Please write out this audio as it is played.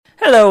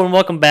Hello and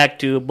welcome back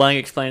to Blank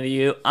Explain to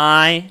You.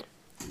 I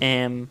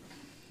am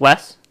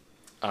Wes.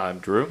 I'm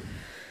Drew.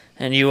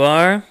 And you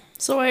are?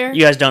 Sawyer.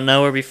 You guys don't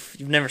know her. You've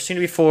never seen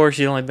her before.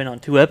 She's only been on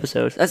 2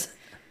 episodes. That's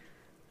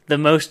the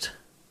most.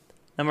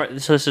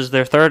 So this is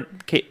their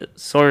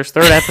Sawyer's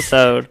third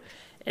episode,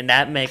 and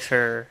that makes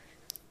her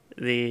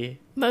the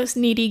most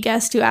needy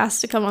guest who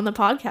asked to come on the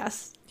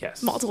podcast.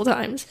 Yes. Multiple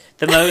times.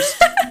 the most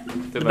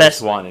the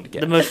best wanted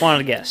guest. the most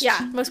wanted guest.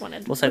 Yeah, most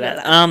wanted. We'll say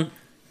that.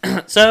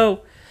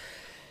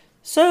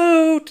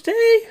 So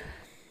today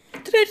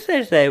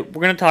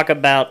we're gonna talk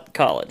about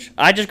college.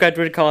 I just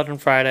graduated college on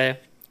Friday.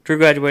 Drew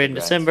graduated in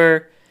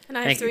December. And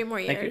I have 3 more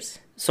years.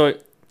 So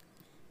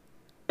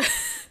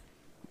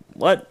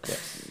what?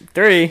 Yes.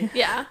 3?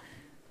 Yeah.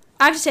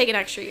 I have to take an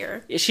extra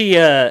year. She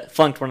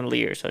flunked one of the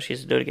years, so she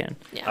has to do it again.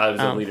 Yeah. It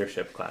was a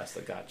leadership class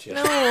that got you.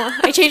 No,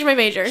 I changed my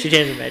major. She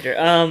changed her major.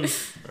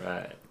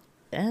 Right.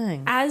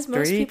 Dang. As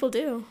most 3? people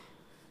do.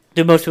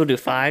 Do most people do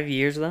 5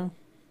 years though?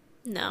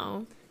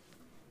 No.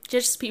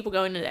 Just people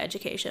going into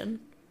education.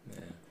 Yeah.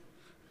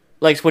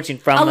 Like switching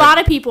from A lot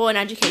of people in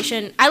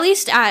education, at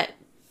least at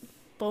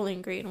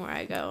Bowling Green where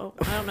I go.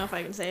 I don't know if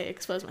I can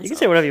expose myself. You can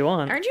say whatever you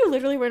want. Aren't you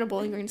literally wearing a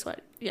Bowling Green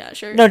sweat? Yeah,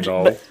 sure. No,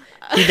 No. but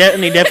he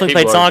definitely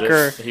played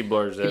soccer. He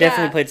blurs He it.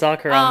 definitely Yeah. played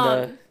soccer on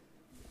the.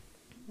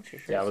 What's your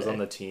shirt Yeah, I was say? on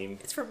the team.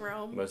 It's from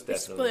Rome. Most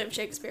It's definitely. William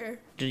Shakespeare.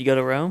 Did you go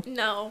to Rome?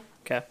 No.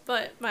 Okay.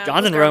 But my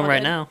John's in uncle's Rome grandma right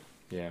did. now.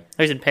 Yeah.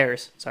 Oh, he's in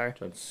Paris. Sorry.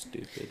 That's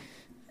stupid.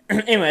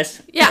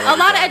 Anyways, Yeah, I a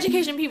lot of like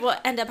education people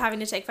end up having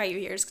to take 5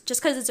 years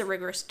just because it's a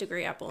rigorous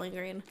degree at Bowling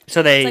Green. so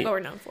It's they, like what we're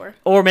known for.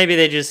 or maybe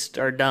they just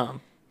are dumb.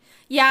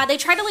 Yeah, they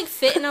try to like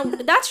fit in a.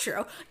 That's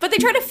true, but they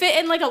try to fit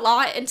in like a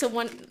lot into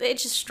one.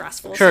 It's just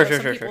stressful. Sure. so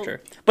some people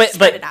But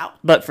spread it out.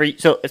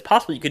 so it's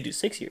possible you could do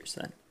 6 years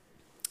then.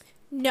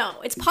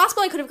 No, it's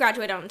possible I could have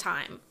graduated on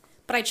time,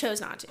 but I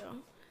chose not to.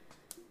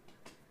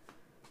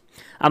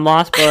 I'm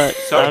lost, but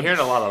So I'm hearing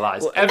a lot of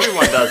lies.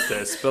 Everyone does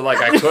this, but like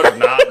I could have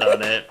not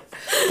done it.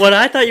 what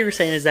I thought you were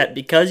saying is that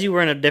because you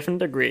were in a different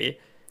degree,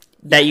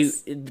 that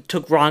Yes. you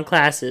took wrong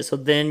classes, so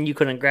then you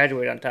couldn't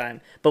graduate on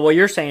time. But what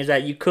you're saying is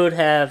that you could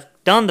have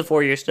done the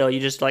 4 years still. You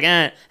just like,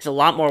 it's a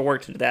lot more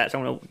work to do that, so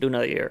I'm gonna do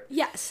another year.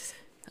 Yes,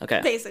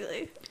 Okay.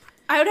 basically.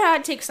 I would have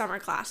had to take summer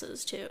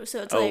classes too,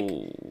 so it's like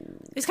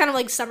it's kind of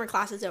like summer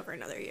classes over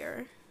another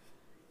year.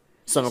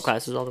 Summer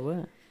classes all the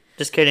way.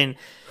 Just kidding.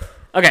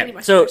 Okay, Pretty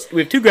much so yours.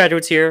 we have 2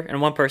 graduates here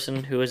and one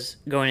person who is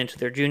going into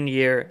their junior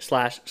year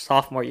 /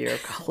 sophomore year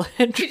of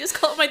college. You just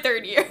call it my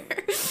 3rd year.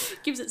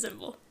 Keeps it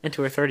simple.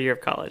 Into her 3rd year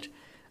of college.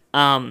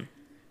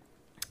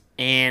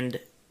 And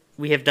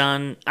we have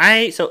done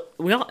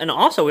we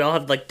all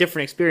have like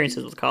different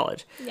experiences with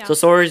college. Yeah. So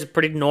Sawyer's a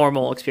pretty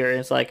normal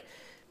experience, like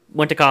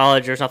went to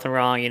college, there's nothing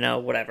wrong,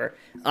 whatever.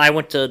 I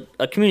went to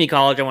a community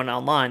college, I went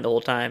online the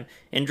whole time.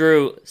 And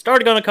Drew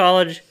started going to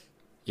college.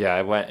 Yeah,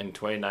 I went in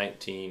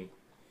 2019.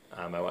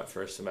 I went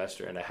for a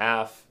semester and a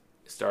half.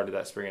 Started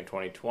that spring in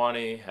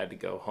 2020. Had to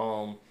go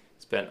home.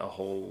 Spent a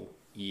whole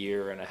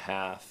year and a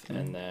half,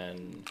 and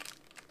then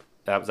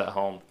that was at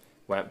home.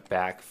 Went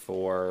back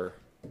for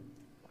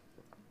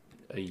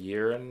a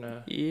year and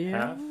a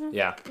half.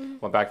 Yeah,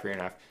 went back for a year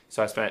and a half.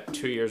 So I spent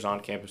 2 years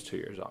on campus, 2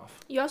 years off.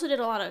 You also did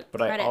a lot of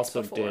But I credits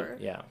also before.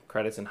 did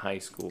credits in high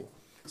school.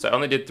 So I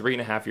only did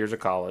 3.5 years of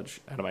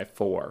college out of my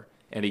 4,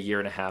 and a year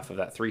and a half of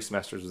that 3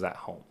 semesters was at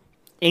home.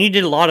 And you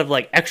did a lot of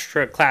like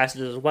extra classes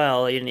as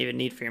well that you didn't even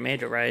need for your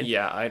major, right?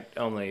 Yeah, I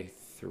only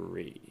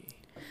 3.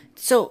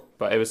 So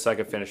But it was so I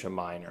could finish a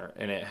minor,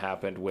 and it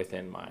happened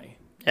within my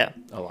yeah.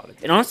 a lot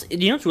of And honestly,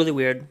 you know what's really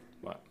weird?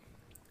 What?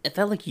 It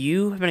felt like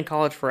you have been in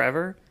college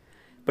forever,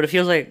 but it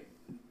feels like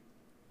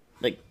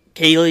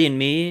Kaylee and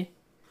me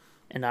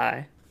and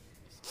I,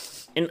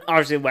 and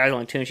obviously I was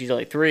only 2 and she's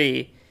only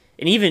 3,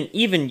 and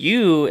even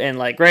you and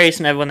like Grace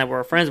and everyone that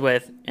we're friends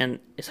with, and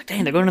it's like,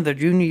 dang, they're going to their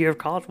junior year of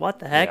college. What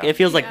the heck? Yeah. It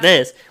feels like Yeah.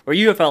 this, where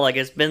you have felt like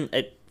it's been,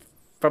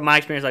 from my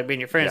experience, like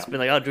being your friend, it's Yeah. been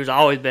like, oh, Drew's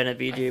always been at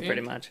VG think-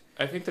 pretty much.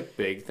 I think the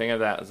big thing of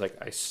that is like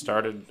I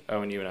started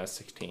ONU when I was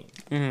 16.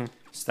 Mm-hmm.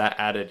 So that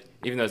added,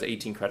 even though it was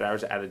 18 credit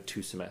hours, it added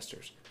 2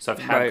 semesters. So I've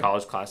had Right.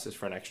 college classes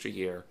for an extra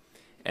year.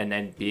 And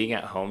then being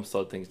at home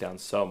slowed things down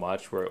so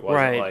much where it wasn't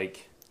Right.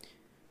 like,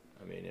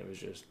 I mean, it was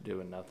just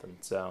doing nothing.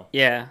 So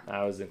Yeah.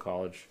 I was in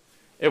college.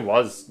 It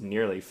was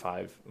nearly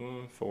 4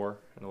 and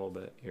a little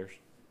bit years.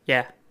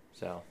 Yeah.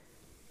 So,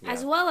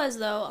 As well as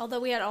though,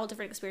 although we had all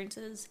different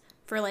experiences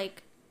for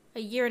like a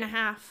year and a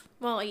half,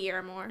 well, a year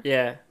or more,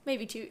 Yeah.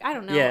 maybe 2. I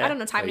don't know. Yeah. I don't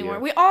know time A anymore.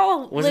 year. We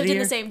all Was it lived a in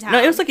year? the same town.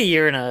 No, it was like a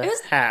year and a It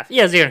was- half.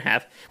 Yeah, it was a year and a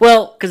half.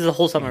 Well, because the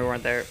whole summer we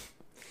weren't there.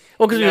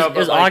 Well, because No, it but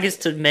was like-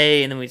 August to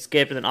May, and then we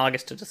skipped, and then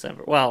August to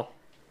December. Well,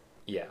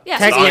 yeah. Yeah,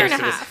 so it's a year and a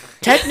August half.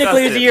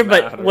 technically it was a year,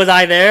 but matter. was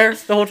I there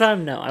the whole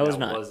time? No, I was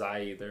No, not. Was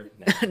I either?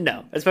 No.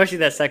 No, especially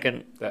that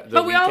second. The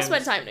But we all weekends-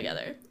 spent time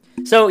together.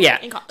 So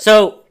yeah, In college.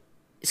 so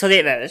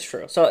yeah, that is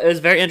true. So it was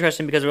very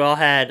interesting because we all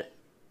had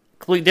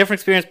completely different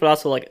experience, but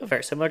also like a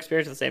very similar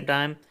experience at the same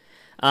time.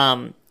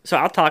 So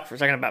I'll talk for a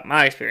second about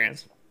my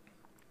experience.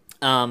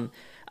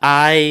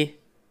 I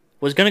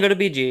was gonna go to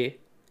BG,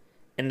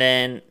 and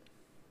then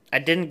I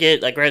didn't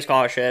get like great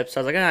scholarships.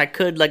 So I was like, I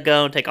could like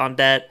go and take on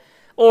debt,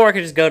 or I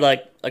could just go to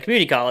like a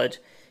community college.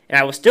 And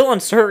I was still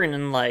uncertain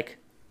and like,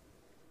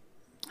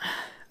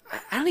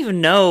 I don't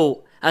even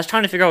know. I was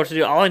trying to figure out what to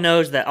do. All I knew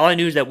is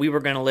that we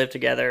were going to live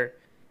together,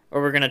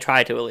 or we're going to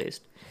try to at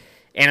least.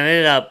 And I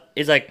ended up,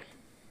 it's like,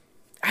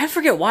 I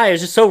forget why. It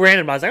was just so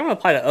random. I was like, I'm going to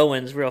apply to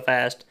Owens real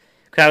fast.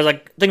 Because I was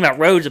like thinking about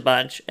Rhodes a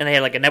bunch, and they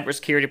had like a network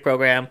security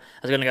program. I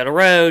was going to go to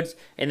Rhodes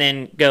and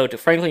then go to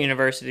Franklin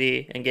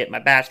University and get my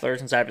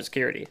bachelor's in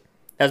cybersecurity.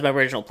 That was my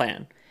original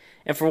plan.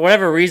 And for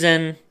whatever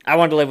reason, I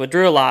wanted to live with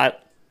Drew a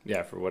lot.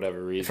 Yeah, for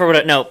whatever reason.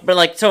 But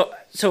like I was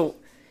talking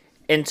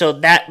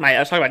to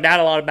my dad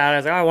a lot about it. I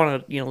was like, I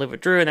want to live with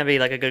Drew, and that'd be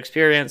like a good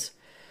experience.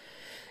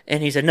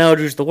 And he said, no,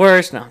 Drew's the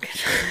worst. No, I'm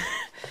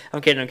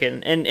kidding. I'm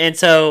kidding. And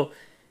so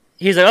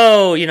he's like,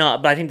 oh,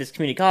 but I think this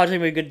community college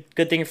would be a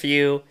good thing for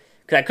you.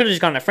 Because I could have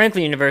just gone to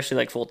Franklin University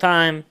like full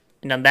time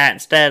and done that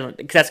instead.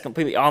 Because that's a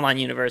completely online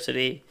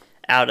university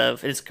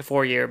it's a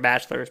 4-year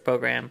bachelor's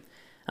program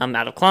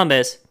out of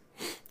Columbus.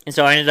 And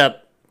so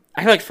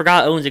I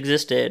forgot Owens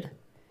existed.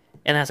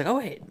 And I was like, oh,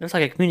 wait, there's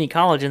like a community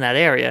college in that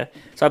area.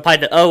 So I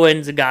applied to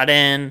Owens and got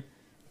in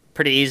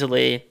pretty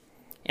easily.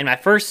 And my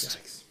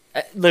first,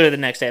 literally the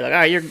next day, like, all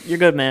right, you're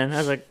good, man. I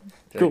was like,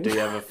 cool. Do you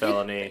have a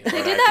felony? They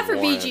did that for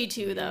BG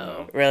too,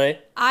 though. Really?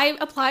 I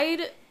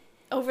applied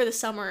over the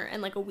summer,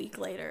 and like a week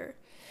later.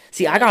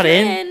 See, I got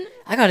in,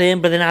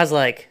 but then I was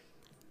like,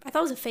 I thought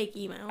it was a fake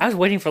email. I was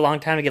waiting for a long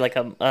time to get like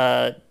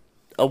a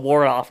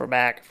award offer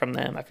back from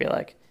them, I feel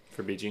like.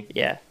 For BG?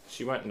 Yeah.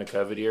 She went in the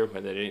COVID year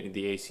when they didn't need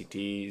the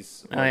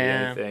ACTs or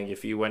anything.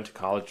 If you went to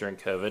college during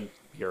COVID,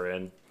 you're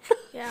in.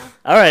 Yeah.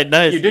 All right,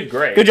 nice. You did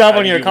great. Good job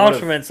on your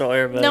accomplishment,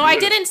 Sawyer. But no, I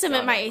didn't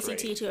submit my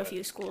ACT to a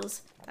few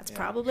schools. That's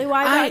probably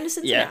why I got into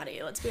Cincinnati.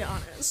 Yeah. Let's be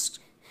honest.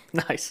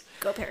 Nice.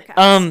 Go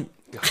Bearcats.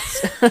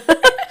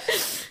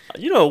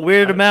 You know a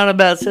weird amount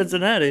about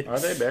Cincinnati. Are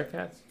they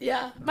Bearcats?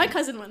 Yeah. My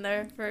cousin went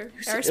there for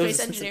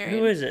aerospace engineering.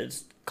 Who is it?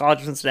 It's College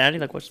of Cincinnati?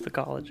 Like, what's the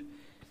college?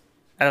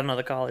 I don't know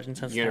the college in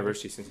Cincinnati.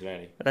 University of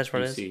Cincinnati. That's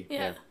what UC. it is?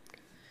 Yeah.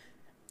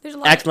 There's a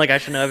lot. Acting like I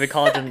should know every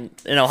college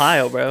in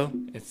Ohio, bro.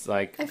 It's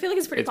like... I feel like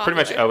it's pretty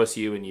popular. Pretty much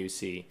OSU and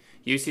UC.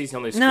 UC is the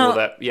only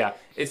school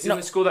it's the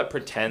only school that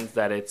pretends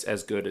that it's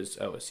as good as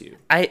OSU.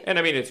 I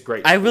mean, it's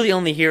great. I really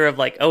only hear of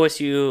like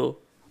OSU,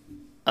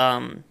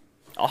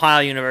 Ohio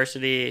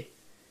University,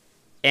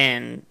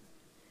 and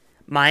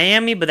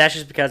Miami, but that's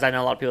just because I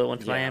know a lot of people that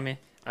went to Miami.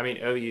 I mean,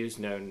 OU's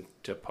known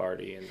to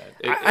party, and that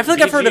I feel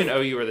like I've heard of and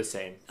OU are the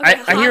same.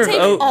 Okay, I hear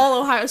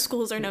all Ohio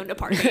schools are known to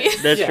party.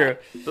 That's true.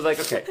 But like,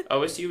 okay,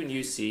 OSU and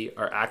UC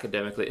are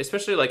academically,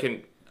 especially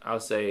like I'll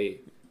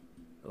say,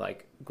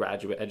 like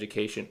graduate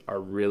education,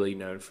 are really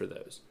known for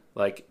those.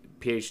 Like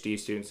PhD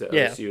students at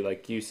OSU,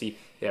 like UC,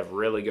 they have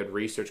really good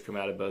research come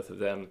out of both of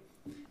them.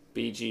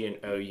 BG and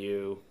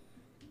OU,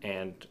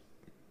 and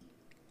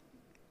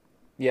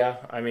yeah,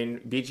 I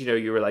mean, BG and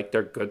OU are like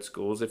they're good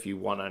schools if you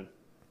want to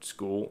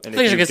school, and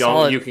if you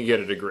don't, you can get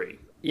a degree.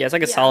 Yeah, it's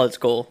like a solid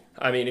school.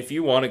 I mean, if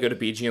you want to go to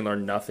BG and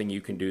learn nothing, you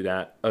can do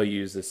that.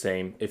 OU is the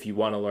same. If you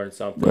want to learn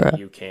something,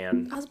 you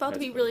can. I was about to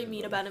be really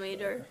mean about a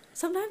major.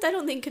 Sometimes I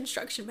don't think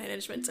construction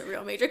management's a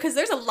real major because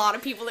there's a lot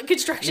of people in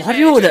construction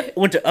management. A lot of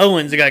people went to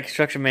Owens and got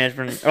construction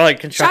management, or like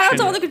construction. Shout out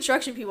to all the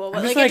construction people,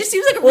 but like it just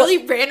seems like a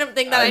really random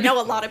thing that I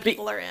know a lot of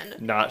people are in.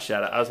 Not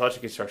shout out. I was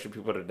watching construction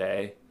people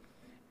today,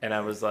 and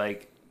I was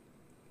like,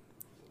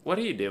 what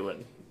are you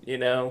doing?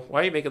 Why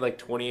are you making like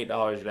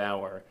 $28 an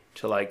hour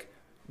to like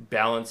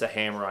balance a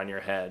hammer on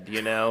your head?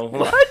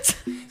 What?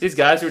 These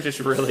guys were just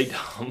really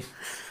dumb.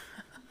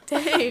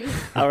 Dang.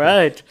 All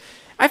right.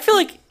 I feel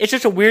like it's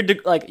just a weird a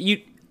lot of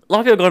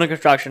people go into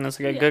construction. It's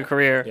like a good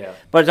career. Yeah.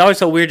 But it's always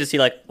so weird to see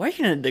like, why are you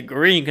getting a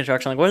degree in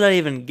construction? Like, what does that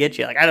even get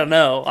you? Like, I don't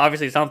know.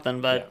 Obviously something,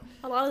 but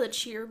a lot of the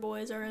cheer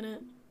boys are in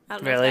it. I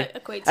don't know really? If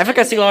that equates. I think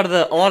I see a lot of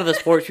the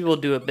sports people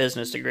do a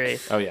business degree.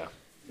 Oh yeah.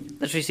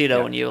 That's what you see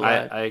though when you.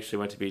 I actually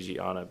went to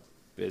BG on a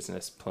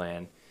business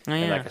plan,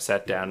 and like I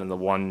sat down and the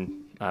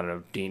one, I don't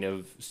know, dean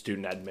of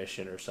student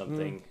admission or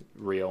something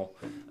real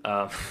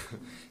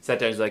sat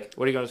down. He's like,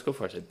 what are you going to school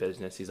for? I said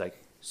business. He's like,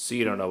 so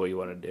you don't know what you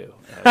want to do?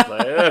 And I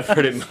was like,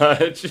 pretty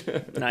much.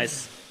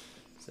 Nice.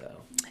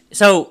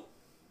 So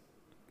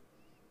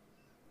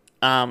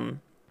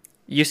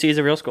UC is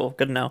a real school,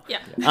 good to know.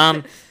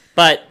 Yeah.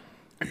 But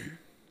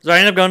so I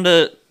ended up going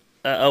to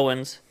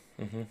Owens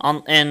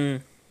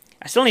and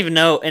I still don't even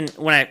know. And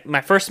when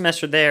my first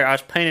semester there, I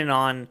was planning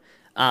on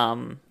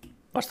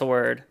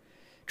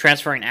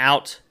transferring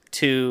out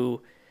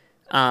to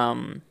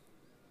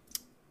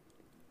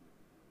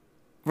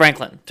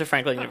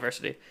Franklin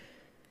University.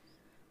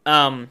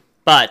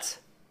 But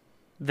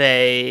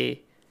then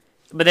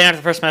after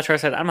the first semester, I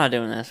said, I'm not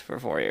doing this for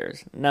 4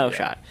 years. No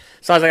shot.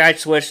 So I was like, I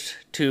switched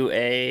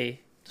to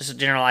just a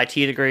general IT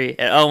degree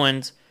at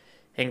Owens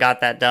and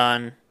got that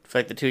done for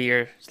like the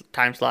 2-year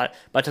time slot.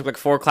 But I took like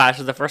 4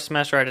 classes the first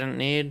semester I didn't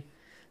need.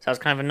 So that was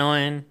kind of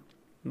annoying,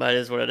 but it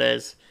is what it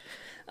is.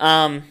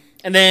 And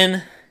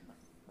then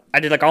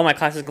I did like all my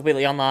classes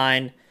completely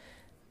online.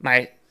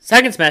 My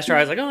second semester,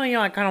 I was like, oh,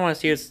 I kind of want to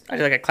see this. I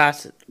did like a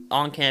class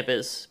on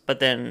campus, but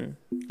then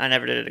I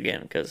never did it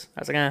again because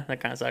I was like, that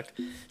kind of sucked.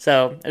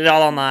 So I did it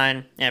all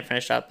online and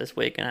finished up this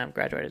week, and I'm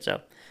graduated.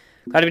 So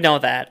glad to be done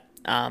with that.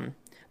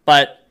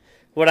 But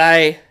what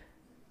I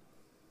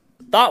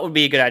thought would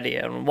be a good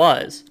idea and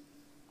was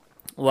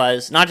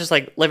not just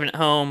like living at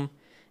home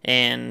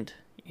and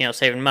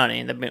saving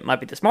money. That might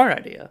be the smart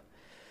idea.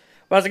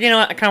 But I was like,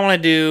 I kind of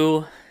want to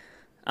do.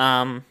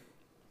 I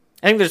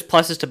think there's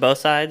pluses to both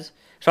sides.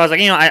 So I was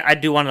like, I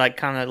do want to like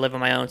kind of live on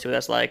my own, see what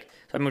that's like.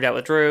 So I moved out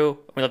with Drew.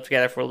 We lived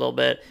together for a little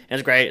bit. It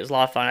was great. It was a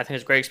lot of fun. I think it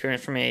was a great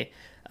experience for me.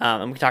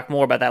 And we can talk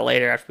more about that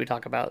later after we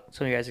talk about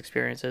some of you guys'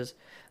 experiences.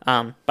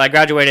 But I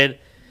graduated. It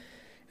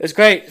was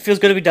great. It feels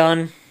good to be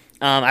done.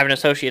 I have an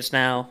associate's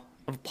now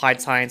of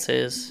applied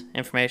sciences,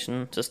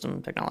 information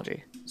system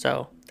technology.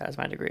 So that is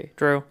my degree.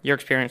 Drew, your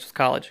experience with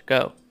college.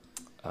 Go.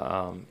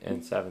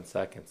 In 7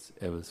 seconds,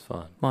 it was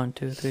fun. 1,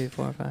 2, 3,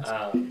 4,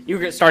 5. You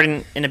were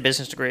starting in a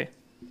business degree.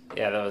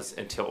 Yeah, that was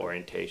until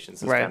orientation,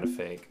 so it's Right. kind of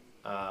fake.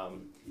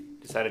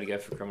 Decided to go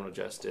for criminal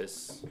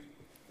justice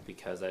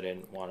because I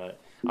didn't want to.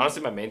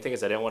 Honestly, my main thing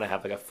is I didn't want to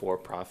have like a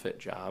for-profit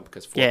job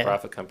because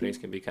for-profit companies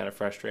can be kind of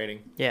frustrating.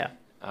 Yeah.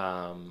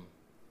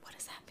 What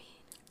does that mean?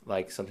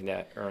 Like something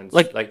that earns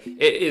Like- like it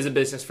is a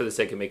business for the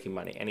sake of making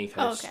money. Any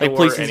kind of Okay. store, Like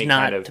policing's any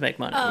not kind of to make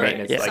money. Oh, Right,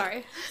 okay. it's like-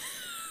 Sorry.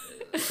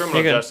 criminal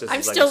You're good. justice. I'm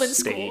is like still a in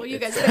state. school. You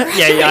guys It's are like-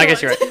 Yeah, I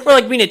guess you're right. Well,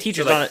 like being a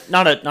teacher is So, like-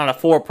 not a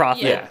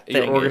for-profit Yeah, thing.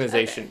 your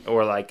organization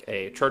or like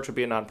a church would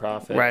be a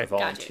nonprofit, Right. a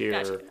volunteer.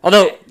 Gotcha.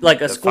 Although, Okay. like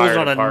a The school is fire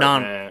not a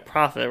department.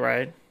 non-profit,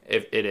 right?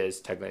 If it is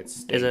technically, it's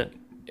state. Is it?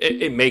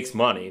 It makes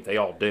money. They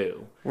all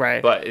do.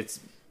 Right. But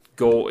its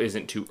goal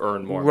isn't to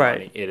earn more Right.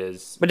 money. It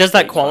is. But does that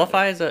state-funded.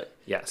 qualify as a?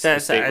 Yes. The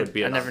That's, state would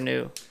be. I never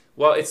knew.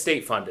 Well, it's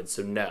state funded,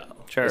 so no.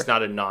 Sure. It's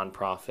not a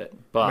non-profit,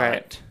 but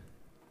Right.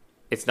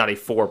 it's not a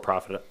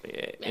for-profit.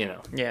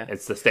 Yeah.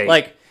 It's the state.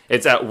 Like-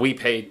 it's that we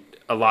paid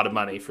a lot of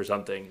money for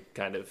something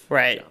kind of.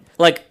 Right. job.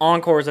 Like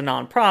Encore is a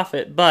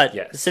non-profit, but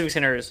Yes. the Civic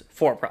Center is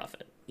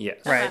for-profit. Yes.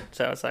 Right. Okay.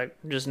 So it's like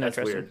just an That's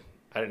interesting. weird.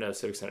 I didn't know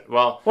Civic Center.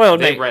 Well, Well,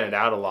 they they- rent it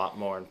out a lot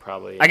more and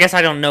probably. I guess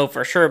I don't know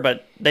for sure,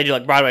 but they do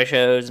like Broadway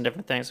shows and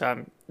different things. So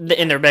and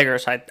they're bigger,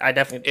 so I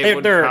definitely It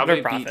would they're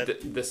probably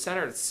profit. be the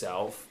center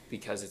itself,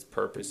 because its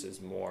purpose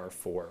is more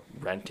for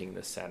renting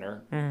the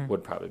center, Mm-hmm.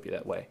 would probably be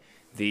that way.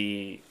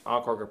 The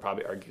Encore could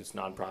probably argue it's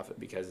nonprofit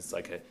because it's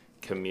like a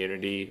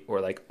community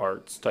or like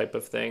arts type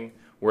of thing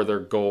where their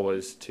goal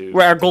is to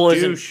Where our goal do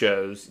isn't-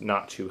 shows,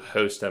 not to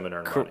host them and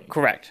earn money.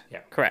 Correct. Yeah.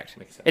 Correct.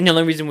 Makes sense. And the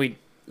only reason we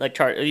like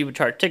you would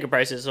charge ticket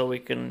prices so we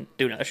can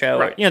do another show,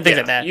 Right. or, things Yeah,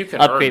 like that. You can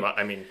Upkeep. earn.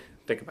 I mean,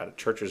 think about it.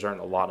 Churches earn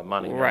a lot of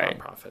money. They're Right.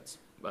 nonprofits,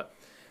 but.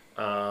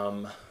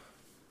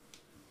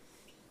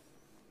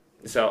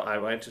 So I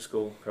went to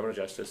school, criminal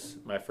justice.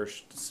 My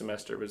first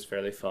semester was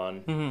fairly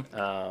fun.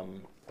 Mm-hmm.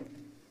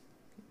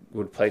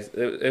 Would play.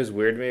 It was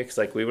weird to me because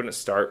like we wouldn't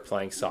start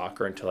playing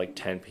soccer until like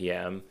 10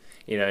 p.m.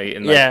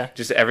 And like, Yeah.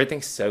 just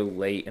everything's so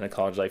late in a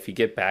college life. You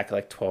get back at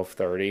like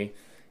 12:30.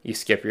 You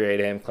skip your 8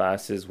 a.m.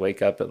 classes,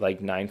 wake up at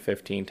like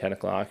 9:15, 10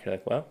 o'clock. You're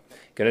like, well,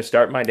 gonna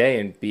start my day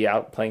and be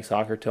out playing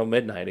soccer till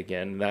midnight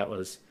again. That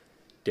was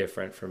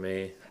different for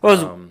me. Well,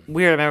 it was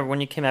weird. I remember when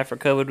you came out for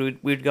COVID,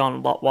 we'd go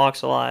on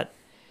walks a lot.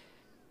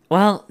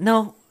 Well,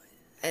 no,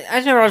 I just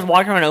remember I was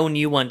walking around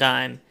ONU one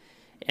time,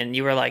 and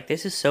you were like,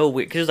 "This is so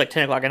weird," because it was like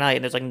 10 o'clock at night,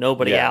 and there's like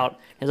nobody Yeah. out.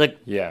 It was like,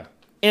 Yeah,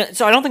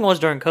 so I don't think it was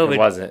during COVID. it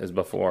wasn't. It was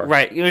before.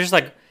 Right. It was just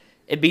like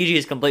at BG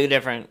is completely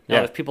different. Yeah.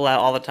 There's people out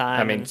all the time.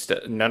 I mean,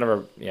 and- none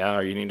of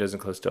our union doesn't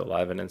close till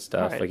 11 and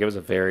stuff. Right. Like it was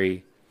a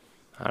very,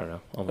 I don't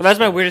know. well, that's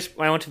my weirdest.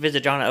 When I went to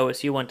visit John at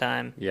OSU one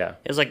time, Yeah.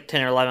 it was like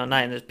 10 or 11 at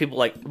night, and there's people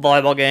like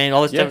volleyball game,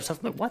 all this Yeah. different stuff.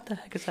 I'm like, what the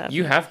heck is that?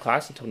 You have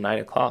class until 9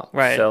 o'clock.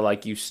 Right. So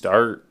like you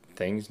start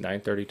things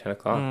 9:30, 10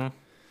 o'clock. Mhm.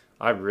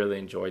 I really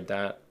enjoyed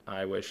that.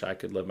 I wish I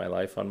could live my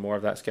life on more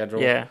of that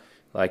schedule. Yeah.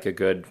 Like a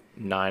good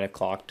 9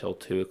 o'clock till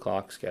 2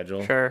 o'clock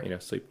schedule. Sure.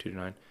 Sleep 2 to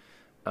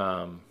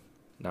 9.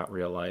 Not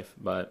real life,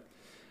 but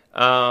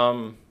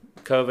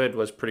COVID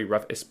was pretty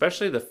rough,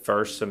 especially the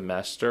first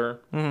semester,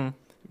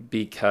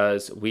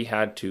 because we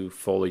had to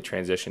fully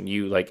transition.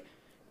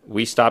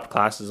 We stopped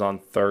classes on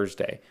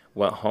Thursday,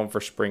 went home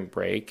for spring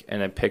break,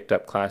 and then picked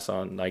up class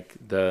on I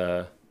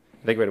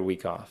think we had a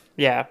week off.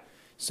 Yeah.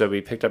 So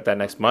we picked up that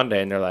next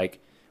Monday, and they're like,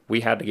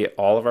 we had to get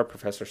all of our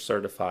professors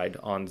certified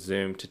on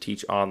Zoom to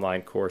teach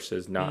online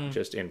courses, not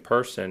just in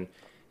person.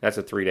 That's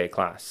a 3-day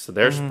class. So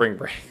their spring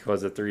break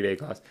was a 3-day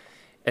class,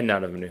 and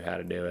none of them knew how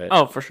to do it.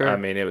 Oh, for sure. I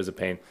mean, it was a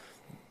pain.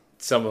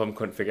 Some of them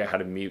couldn't figure out how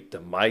to mute the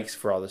mics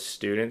for all the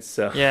students.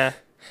 So Yeah.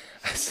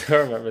 I still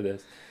remember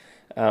this.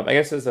 I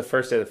guess it was the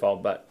first day of the fall,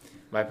 but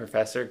my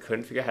professor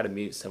couldn't figure out how to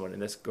mute someone,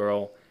 and this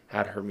girl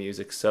had her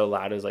music so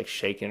loud it was like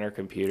shaking her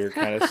computer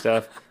kind of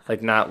stuff,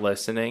 like not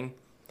listening.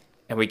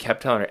 And we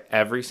kept telling her,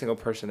 every single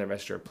person in their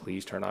messenger,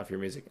 please turn off your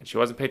music. And she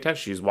wasn't paying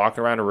attention. She was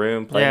walking around a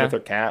room, playing Yeah. with her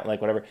cat,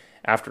 like whatever.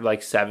 After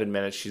like 7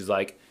 minutes, she's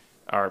like,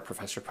 our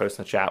professor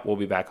posted in the chat, we'll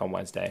be back on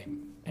Wednesday.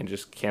 And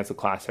just canceled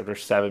class after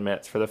 7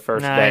 minutes for the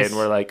first day. Nice. And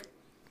we're like,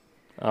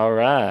 all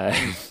right.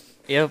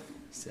 Yep.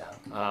 So,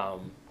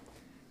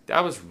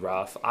 That was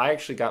rough. I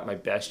actually got my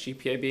best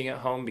GPA being at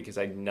home because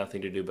I had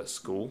nothing to do but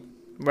school.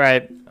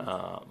 Right.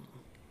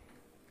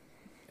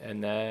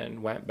 And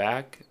then went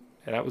back,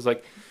 and I was like,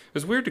 it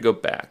was weird to go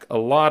back. A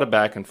lot of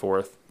back and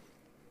forth.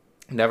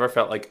 Never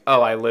felt like,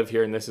 oh, I live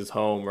here and this is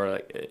home, or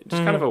like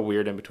just kind of a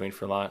weird in between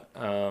for a lot.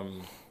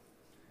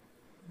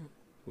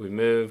 We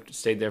moved,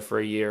 stayed there for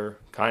a year,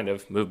 kind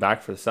of moved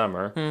back for the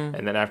summer,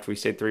 and then after we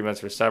stayed 3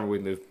 months for summer, we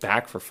moved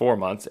back for 4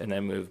 months, and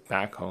then moved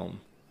back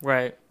home.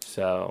 Right.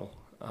 So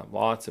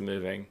lots of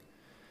moving.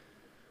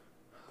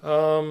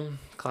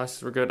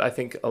 Classes were good. I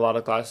think a lot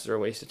of classes are a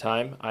waste of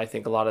time. I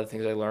think a lot of the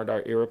things I learned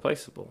are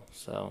irreplaceable.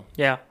 So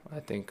Yeah. I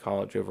think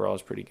college overall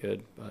is pretty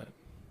good, but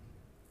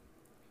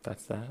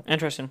that's that.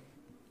 Interesting.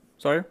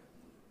 Sorry?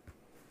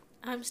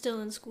 I'm still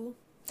in school.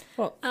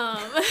 Well.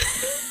 Um,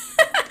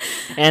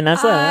 And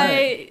that's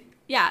that.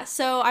 Yeah,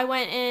 so I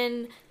went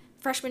in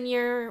freshman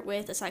year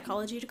with a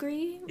psychology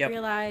degree. Yep.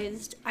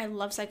 Realized I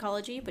love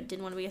psychology, but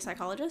didn't want to be a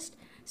psychologist.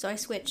 So I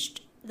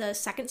switched the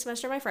second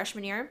semester of my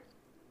freshman year.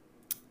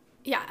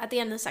 Yeah, at the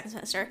end of the second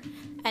semester.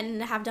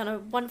 And have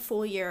done 1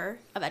 full year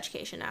of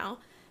education now.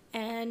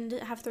 And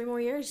have 3 more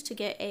years to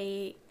get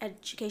a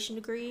education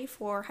degree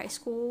for high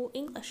school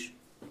English.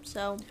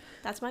 So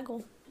that's my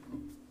goal.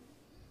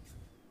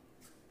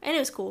 And it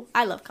was cool.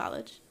 I love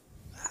college.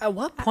 At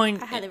what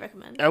point? I highly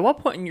recommend. At what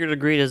point in your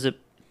degree does it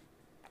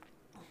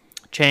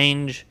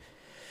change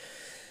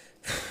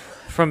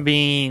from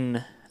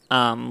being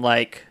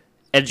like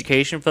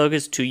education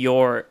focused to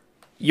your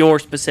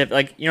specific,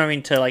 like, you know what I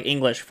mean, to like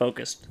English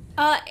focused?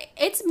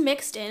 It's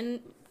mixed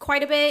in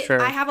quite a bit.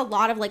 Sure. I have a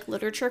lot of like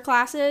literature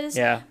classes.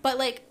 Yeah. But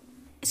like,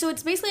 so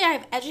it's basically I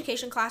have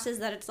education classes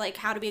that it's like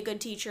how to be a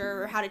good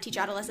teacher or how to teach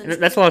adolescents.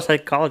 That's a lot of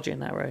psychology in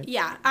that, right?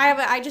 Yeah,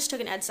 I just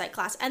took an ed psych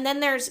class, and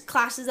then there's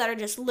classes that are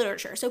just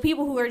literature. So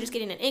people who are just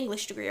getting an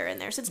English degree are in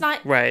there. So it's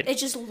not Right.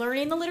 It's just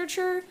learning the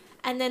literature,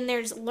 and then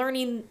there's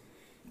learning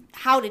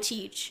how to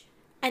teach,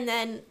 and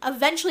then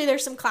eventually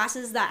there's some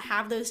classes that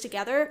have those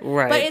together.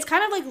 Right. But it's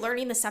kind of like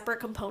learning the separate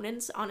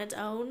components on its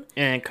own.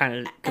 And kind of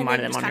And then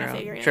combining them just on kind your of own.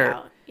 figuring it Sure.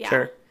 out. Yeah.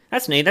 Sure.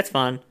 That's neat. That's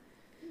fun.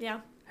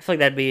 Yeah. I feel like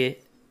that'd be.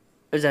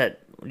 Is that?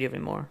 Do you have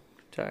any more?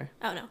 Sorry.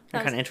 Oh no. I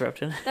kind of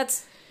interrupted.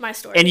 That's my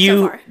story. And so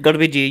you far. go to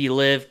BG.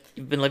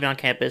 You've been living on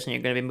campus, and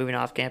you're going to be moving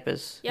off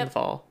campus in the Yep.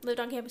 fall.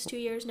 Lived on campus 2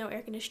 years, no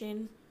air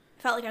conditioning.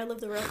 Felt like I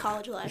lived the real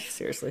college life.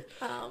 Seriously.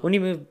 Um, When you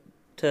move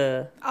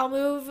to. I'll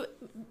move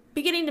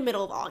beginning to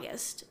middle of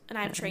August, and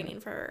I have training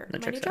for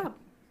That my new checks out. job.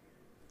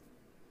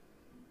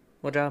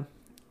 What job?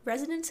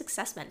 Resident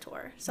Success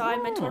Mentor. So I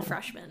mentor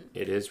freshmen.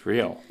 It is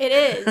real. It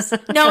is.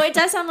 No, it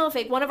does sound a little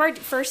fake. One of our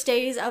first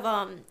days of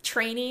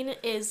training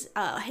is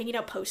hanging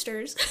up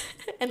posters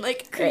and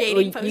like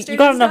creating posters. You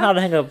gotta and know stuff. how to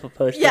hang up a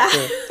poster. Yeah.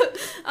 Too.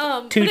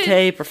 But Two it-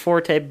 tape or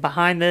 4 tape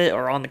behind it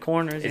or on the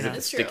corners. Is You it know. the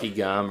That's true. sticky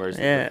gum or is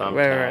Yeah, it the right,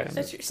 thumbtacks? right.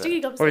 That's true. Sticky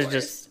gum's Or the is it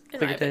just worst, in my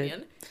sticky tape?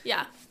 opinion.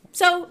 Yeah.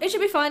 So it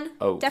should be fun.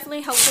 Oh.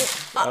 Definitely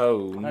helpful.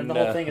 Oh, And no.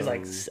 the whole thing is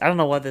like, I don't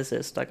know what this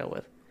is stuck up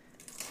with.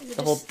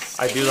 The whole.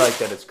 I do like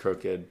that it's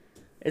crooked.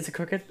 Is it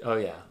crooked? Oh,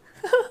 yeah.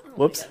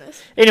 Whoops.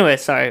 Anyway,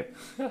 sorry.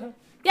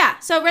 Yeah,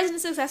 so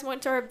Resident Success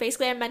Mentor,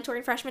 basically I'm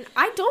mentoring freshmen.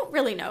 I don't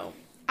really know.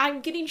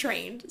 I'm getting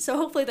trained, so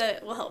hopefully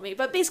that will help me.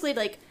 But basically,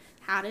 like,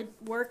 how to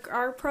work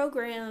our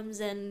programs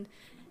and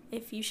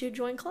if you should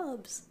join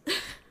clubs.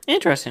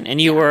 Interesting.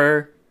 And you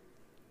were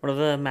one of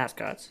the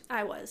mascots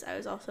I was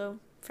also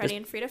Freddie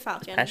and Frida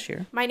Falcon. past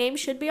year. My name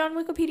should be on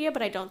Wikipedia,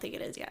 but I don't think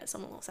it is yet.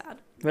 Someone will sad.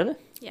 Really?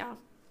 Yeah.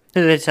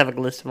 They just have like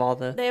a list of all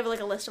the. They have, like,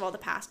 a list of all the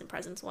past and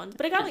present ones.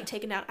 But it got, like,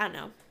 taken out. I don't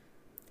know.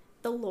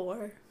 The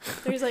lore.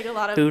 There's, like, a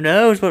lot of... Who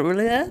knows what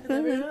really Never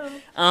happened?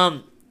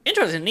 know.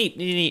 Interesting.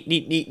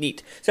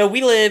 Neat. So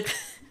we lived.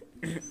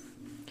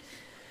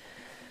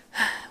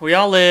 We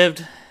all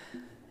lived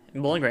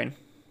in Bowling Green.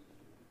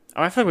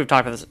 Oh, I feel like we've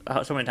talked about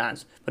this so many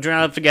times. But Drew and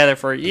I lived together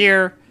for a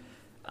year,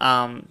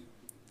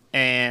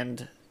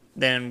 and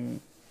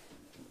then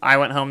I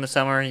went home this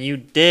summer, and you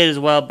did as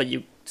well, but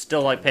you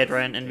still like paid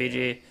rent in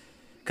VG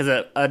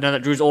because another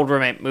Drew's old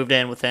roommate moved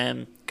in with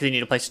him because he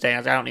needed a place to stay. I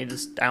was like, I don't need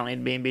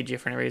to be in BG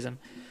for any reason.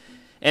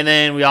 And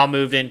then we all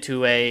moved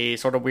into a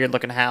sort of weird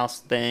looking house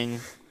thing,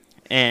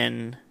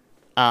 and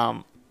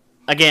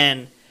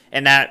again,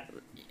 and that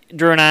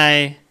Drew and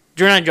I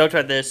joked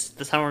about this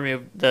the summer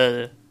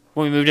when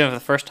we moved in for the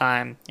first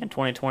time in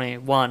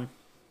 2021,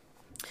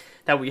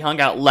 that we hung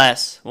out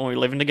less when we were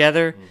living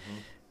together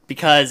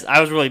because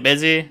I was really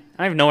busy. I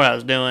don't even know what I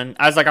was doing.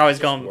 I was like always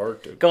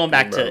going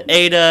back to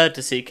Ada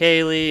to see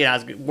Kaylee, and I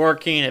was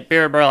working at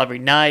Beer Barrel every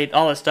night,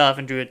 all this stuff,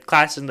 and doing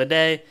classes in the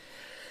day.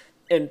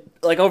 And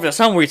like over the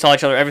summer, we saw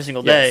each other every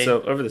single day. Yeah,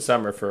 so over the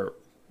summer,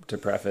 to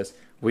preface,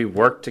 we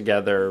worked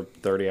together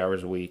 30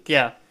 hours a week.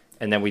 Yeah.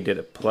 And then we did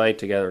a play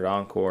together at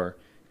Encore,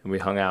 and we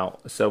hung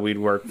out. So we'd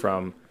work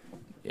from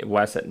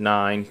West at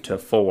 9 to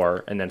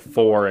 4, and then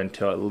 4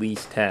 until at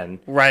least 10.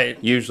 Right.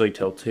 Usually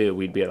till 2,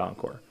 we'd be at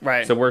Encore.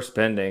 Right. So we're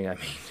spending,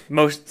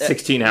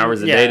 16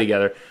 hours a yeah. day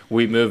together.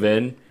 We move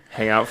in,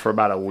 hang out for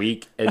about a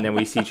week, and then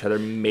we see each other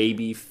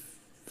maybe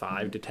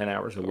 5 to 10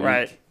 hours a week.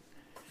 Right.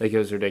 Like, it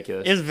was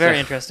ridiculous. It was very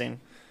interesting.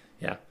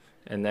 Yeah.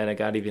 And then it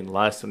got even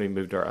less when we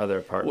moved to our other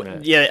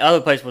apartment. Yeah, the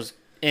other place was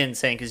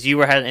insane because you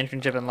had an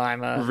internship in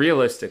Lima.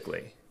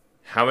 Realistically,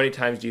 how many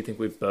times do you think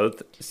we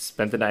both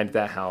spent the night at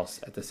that house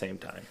at the same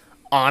time?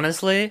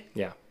 Honestly,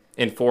 Yeah.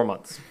 In 4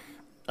 months.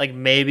 like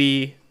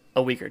maybe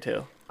a week or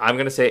two. I'm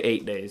going to say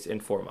 8 days in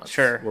 4 months.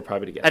 Sure. We're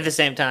probably together. At the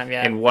same time,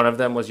 yeah. And one of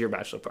them was your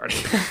bachelor party.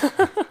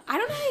 I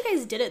don't know how you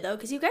guys did it though,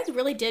 because you guys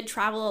really did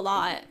travel a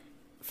lot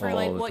for All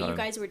like the what you time.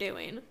 guys were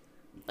doing.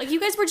 Like you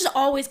guys were just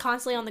always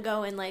constantly on the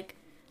go, and like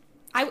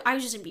I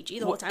was just in BG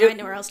the whole time. I had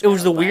nowhere else to It go.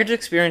 was the but- weirdest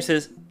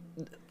experiences.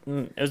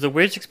 It was the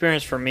weirdest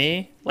experience for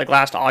me, like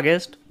last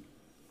August,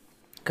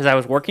 because I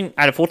was working.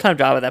 I had a full-time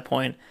job at that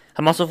point.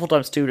 I'm also a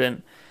full-time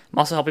student. I'm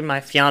also helping my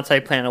fiance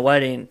plan a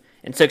wedding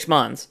in 6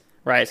 months,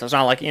 right? So it's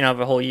not like,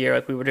 a whole year.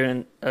 Like we were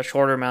doing a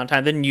shorter amount of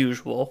time than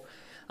usual.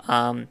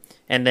 And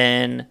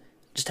then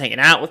just hanging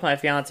out with my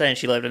fiance, and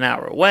she lived an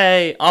hour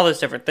away. All those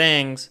different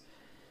things.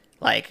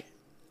 Like,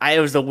 it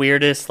was the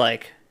weirdest.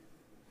 Like,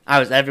 I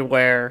was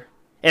everywhere,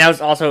 and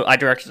I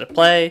directed a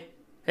play,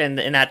 and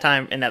in that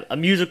time, a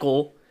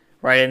musical,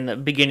 right in the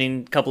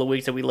beginning couple of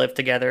weeks that we lived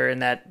together in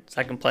that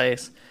second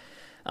place.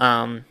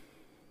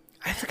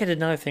 I think I did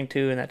another thing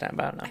too in that time,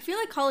 but I don't know. I feel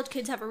like college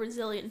kids have a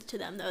resilience to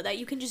them though, that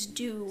you can just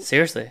do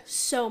Seriously,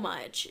 so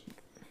much.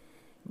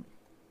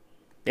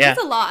 yeah,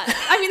 That's a lot.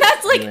 I mean,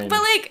 that's like, mean-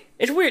 but like,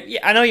 it's weird.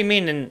 Yeah, I know what you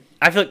mean, and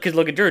I feel because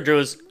look at Drew. Drew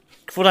was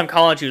full-time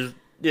college. He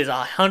was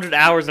 100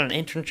 hours on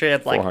an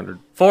internship, like 400.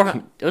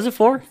 400. Was it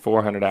 4?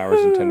 400 hours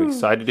in 10 weeks.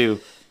 So I had to do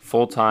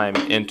full-time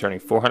interning,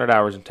 400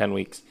 hours in 10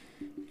 weeks,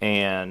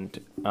 and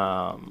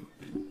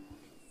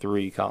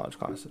 3 college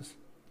classes.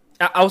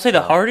 I will say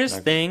the hardest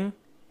okay. thing,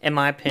 in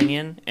my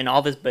opinion, in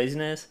all this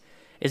business,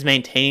 is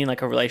maintaining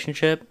like a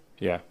relationship.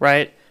 Yeah.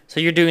 Right? So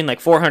you're doing like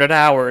 400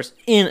 hours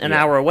in an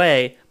Yeah. hour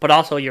away, but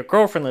also your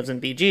girlfriend lives in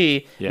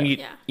BG. Yeah. And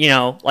Yeah. you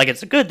know, like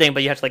it's a good thing,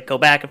 but you have to like go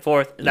back and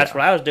forth. And that's Yeah.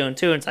 what I was doing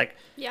too. And it's like,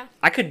 yeah.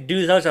 I could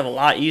do those stuff a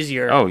lot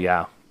easier. Oh,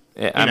 yeah.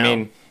 I know.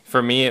 mean,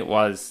 for me, it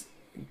was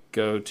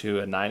go to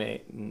a 9,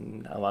 8,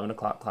 11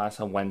 o'clock class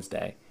on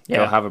Wednesday. Yeah.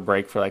 Go have a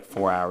break for like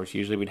 4 hours.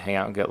 Usually we'd hang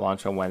out and get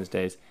lunch on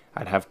Wednesdays.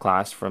 I'd have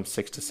class from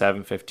 6 to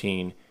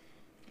 7:15,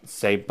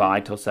 say bye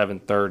till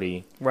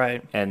 7:30.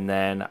 Right. And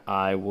then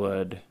I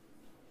would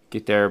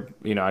get there,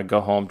 I'd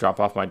go home, drop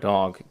off my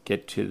dog,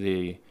 get to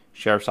the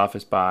sheriff's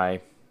office by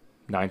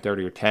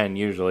 9:30 or 10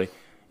 usually,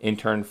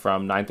 intern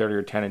from 9:30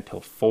 or 10 until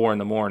 4 in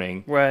the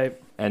morning,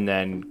 Right. and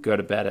then go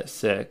to bed at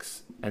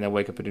 6, and then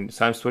wake up and do.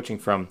 So I'm switching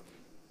from,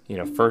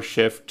 first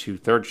shift to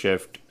third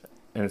shift,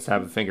 and it's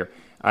snap of a finger.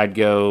 I'd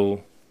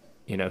go,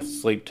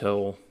 sleep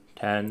till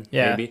 10,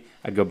 Yeah. maybe.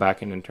 I'd go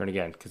back and intern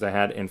again, because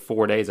in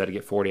 4 days, I had to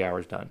get 40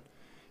 hours done.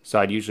 So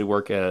I'd usually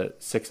work a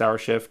 6-hour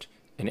shift,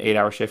 an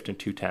 8-hour shift, and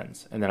 2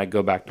 10s. And then I'd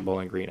go back to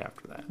Bowling Green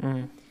after that.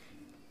 Mm.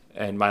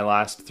 And my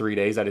last 3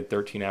 days, I did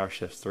 13-hour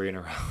shifts, 3 in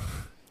a row.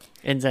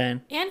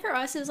 Insane. And for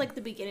us, it was like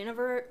the beginning of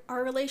our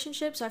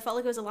relationship, so I felt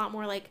like it was a lot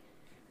more like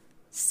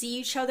see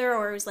each other,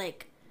 or it was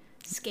like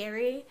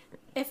scary,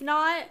 if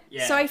not.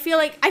 Yeah. So I feel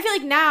like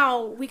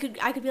now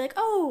I could be like,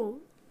 oh,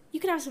 you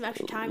can have some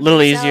extra time. A for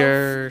little yourself.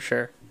 easier,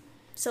 sure.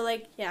 So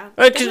like, yeah,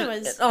 Because definitely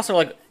was. also,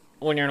 like,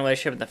 when you're in a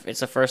relationship, it's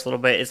the first little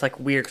bit, it's, like,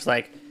 weird because,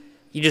 like,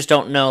 you just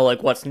don't know,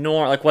 like, what's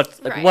normal, like,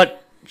 what's, like, Right.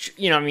 what,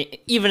 I mean,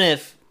 even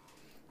if,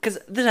 because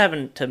this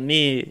happened to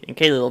me and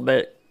Kaylee a little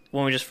bit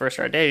when we just first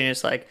started dating,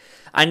 it's like,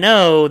 I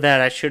know that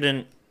I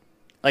shouldn't,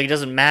 like, it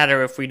doesn't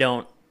matter if we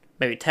don't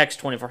maybe text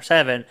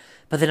 24/7,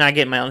 but then I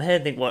get in my own head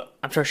and think, well,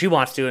 I'm sure she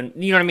wants to, and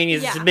you know what I mean?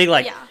 It's Yeah, a big,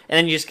 like, yeah. and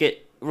then you just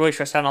get really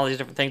stressed out on all these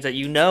different things that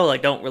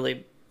like, don't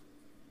really,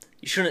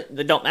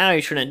 that don't matter,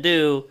 you shouldn't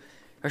do,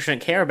 or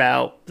shouldn't care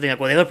about. But then, like,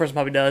 well, the other person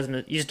probably does,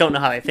 and you just don't know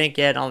how they think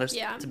yet, and all this.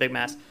 Yeah. It's a big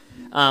mess.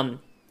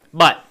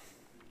 But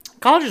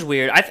college is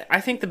weird.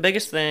 I think the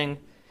biggest thing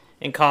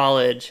in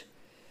college,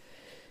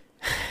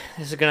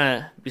 this is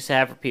gonna be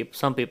sad for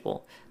some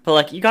people, but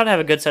like, you gotta have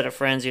a good set of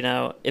friends,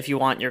 if you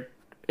want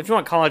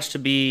college to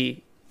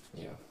be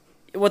Yeah.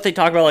 what they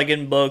talk about, like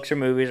in books or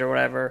movies or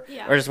whatever,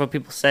 Yeah. or just what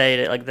people say,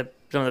 that, like,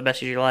 some of the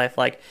best years of your life.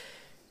 Like,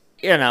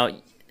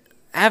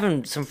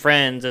 having some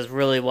friends is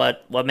really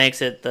what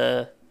makes it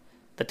the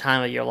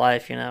time of your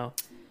life.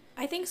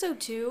 I think so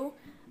too.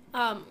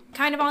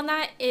 Kind of on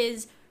that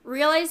is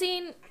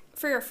realizing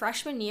for your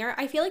freshman year,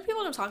 I feel like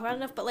people don't talk about it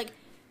enough, but like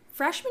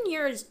freshman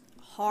year is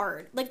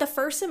hard. Like the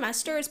first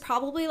semester is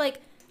probably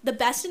like the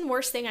best and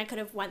worst thing I could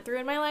have went through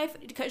in my life,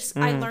 because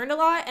I learned a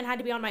lot and had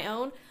to be on my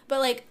own. But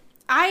like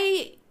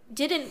I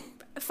didn't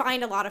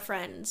find a lot of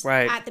friends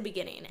Right. at the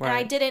beginning. And Right.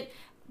 I didn't,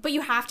 but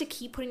you have to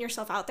keep putting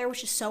yourself out there,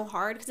 which is so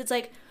hard, because it's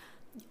like,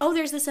 oh,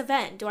 there's this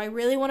event. Do I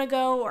really want to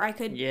go? Or I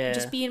could Yeah.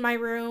 just be in my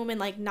room and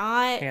like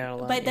not. Hang out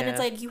alone, But then it's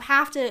yeah. like you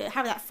have to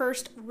have that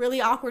first really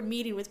awkward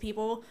meeting with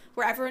people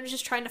where everyone's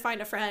just trying to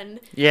find a friend.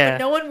 Yeah. But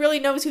no one really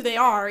knows who they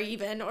are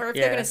even, or if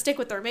Yeah. they're going to stick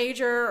with their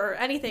major or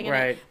anything. in it.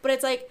 Right. But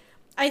it's like,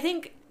 I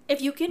think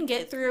if you can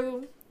get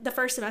through the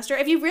first semester,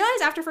 if you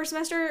realize after first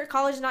semester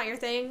college is not your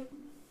thing,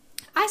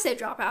 I say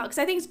drop out, because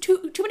I think it's too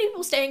many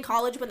people stay in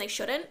college when they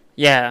shouldn't.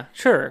 Yeah,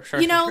 sure.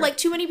 You know, sure. like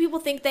too many people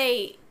think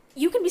they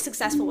you can be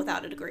successful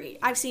without a degree.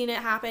 I've seen it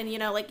happen, you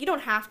know, like you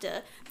don't have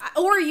to,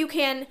 or you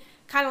can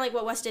kind of like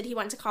what Wes did. He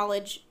went to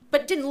college,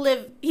 but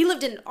he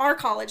lived in our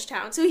college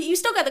town. So you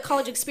still got the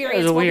college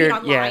experience while being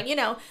online, you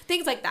know,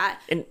 things like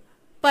that.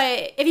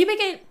 But if you make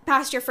it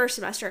past your first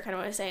semester, kind of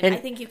what I was saying, I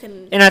think you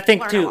can. And I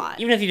think learn too, a lot.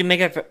 even if you make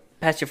it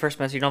past your first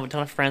semester, you don't have a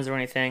ton of friends or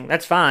anything.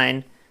 That's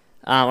fine.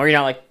 Or you're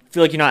not like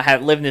feel like you're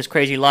not living this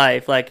crazy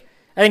life. Like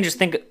I think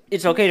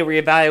it's okay to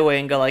reevaluate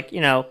and go like, you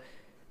know,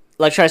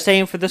 like should I stay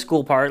in for the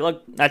school part?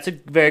 Like that's a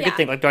very good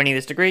thing. Like do I need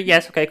this degree?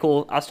 Yes. Okay.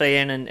 Cool. I'll stay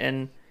in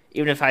and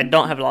even if I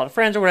don't have a lot of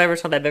friends or whatever,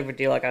 it's not that big of a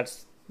deal. Like I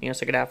just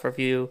stick it out for a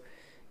few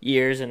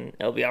years and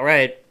it'll be all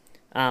right.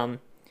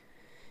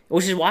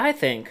 Which is why I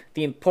think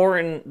not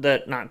important,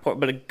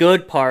 but a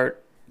good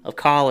part of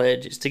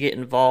college is to get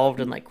involved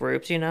in like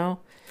groups, you know?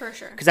 For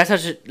sure. Because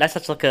that's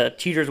such like a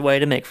teacher's way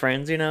to make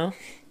friends, you know?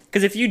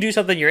 Because if you do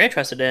something you're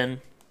interested in,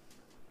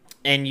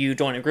 and you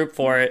join a group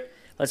for it,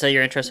 let's say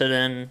you're interested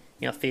in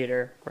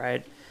theater,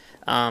 right?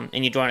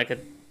 And you join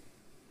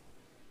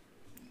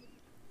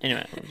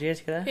Anyway, did you guys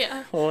hear that?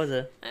 Yeah. What was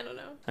it? I don't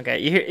know.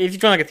 Okay, if you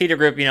join like a theater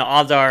group,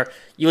 odds are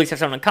you at least have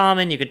something in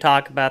common. You could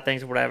talk about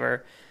things or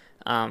whatever.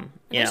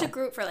 There's a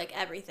group for like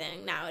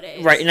everything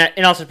nowadays. Right, and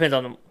it also depends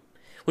on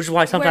which is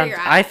why sometimes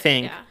I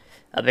think yeah.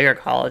 a bigger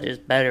college is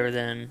better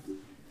than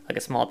like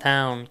a small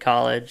town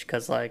college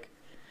because like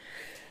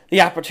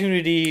the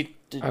opportunity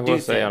to I do will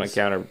say things. on a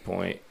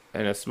counterpoint,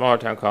 in a smaller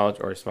town college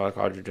or a smaller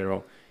college in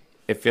general,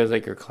 it feels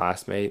like your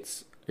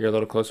classmates you're a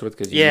little closer with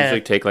because you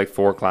usually take like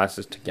 4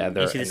 classes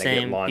together You see and the they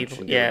same get lunch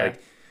people. and Yeah.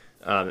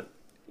 like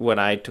when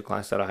I took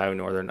class at Ohio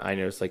Northern, I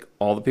noticed like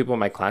all the people in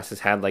my classes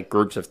had like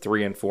groups of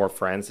 3 and 4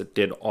 friends that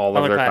did all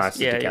of their classes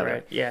together. You're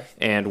right. Yeah.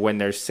 And when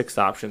there's 6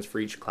 options for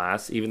each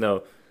class, even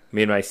though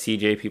me and my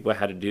CJ people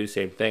had to do the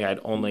same thing, I'd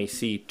only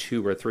see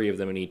 2 or 3 of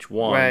them in each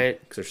one. Right.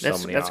 Because there's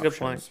That's so many a options. good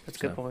point. That's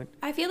a good point.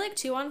 I feel like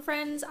too on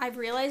Friends, I've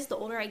realized the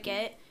older I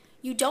get,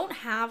 you don't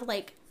have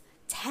like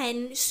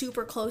 10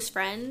 super close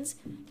friends.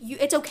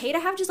 It's okay to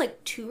have just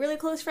like 2 really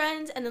close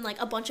friends and then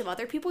like a bunch of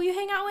other people you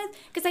hang out with.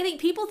 Because I think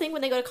people think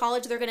when they go to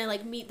college they're gonna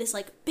like meet this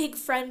like big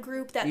friend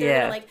group that they're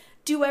gonna like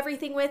do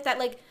everything with. That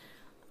like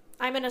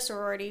I'm in a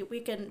sorority.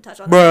 We can touch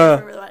on that if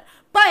we really want.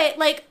 But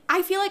like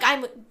I feel like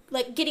I'm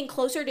like getting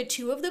closer to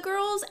 2 of the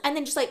girls and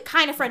then just like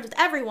kind of friends with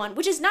everyone,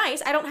 which is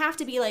nice. I don't have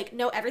to be like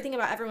know everything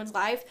about everyone's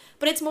life,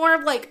 but it's more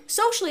of like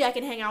socially I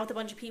can hang out with a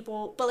bunch of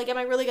people. But like, am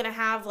I really gonna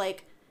have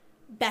like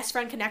best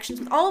friend connections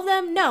with all of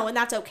them? No, and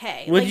that's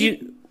okay. Would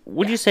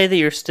you say that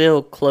you're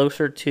still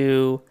closer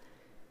to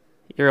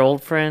your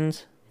old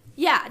friends?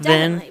 Yeah,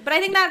 definitely. But I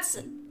think that's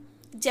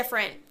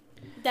different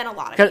than a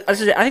lot of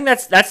people. I think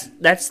that's I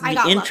the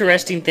got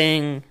interesting lucky,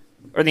 thing,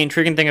 or the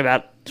intriguing thing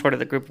about sort of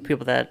the group of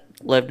people that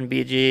lived in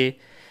BG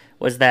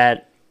was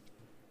that,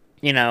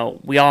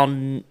 we all...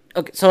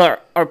 Okay, so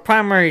our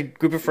primary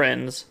group of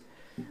friends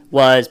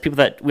was people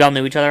that we all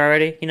knew each other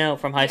already,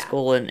 from high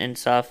school and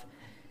stuff.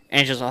 And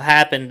it just so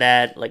happened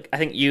that, like, I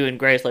think you and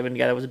Grace living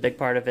together was a big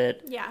part of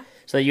it. Yeah.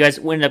 So you guys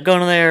ended up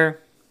going there,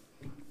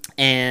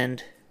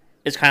 and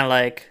it's kind of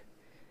like,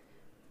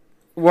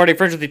 we're already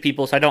friends with these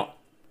people, so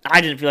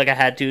I didn't feel like I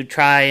had to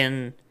try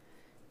and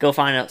go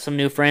find out some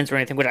new friends or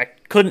anything, which I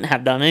couldn't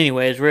have done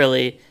anyways,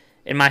 really,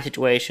 in my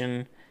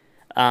situation.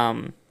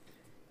 And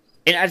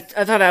I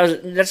thought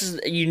that's just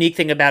a unique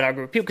thing about our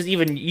group of people, because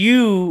even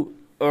you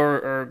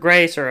or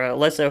Grace or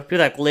Alyssa, people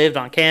that lived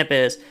on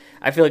campus,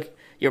 I feel like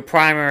your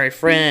primary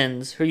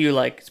friends who you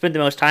like spent the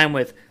most time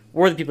with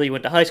were the people you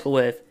went to high school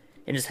with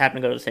and just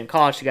happened to go to the same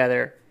college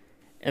together,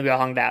 and we all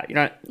hung out.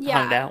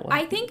 Hung out.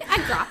 I think I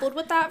grappled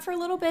with that for a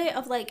little bit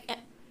of like,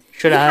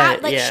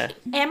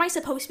 am I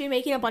supposed to be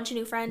making a bunch of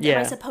new friends? Yeah. Am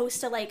I supposed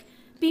to like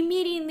be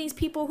meeting these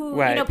people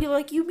who people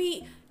like you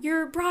meet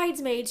your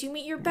bridesmaids, you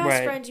meet your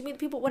best friends, you meet the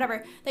people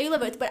whatever that you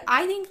live with. But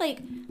I think like,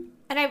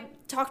 and I've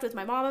talked with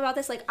my mom about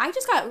this, like I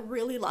just got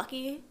really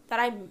lucky that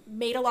I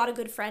made a lot of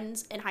good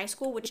friends in high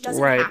school, which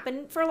doesn't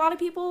happen for a lot of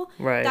people.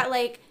 Right. That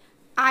like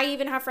I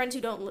even have friends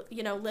who don't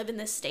live in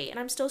this state and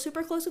I'm still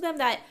super close with them,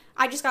 that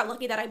I just got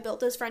lucky that I built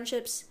those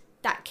friendships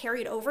that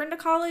carried over into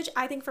college.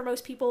 I think for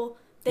most people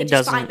they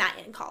just find that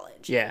in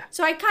college. Yeah.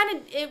 So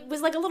it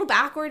was like a little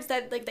backwards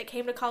that like they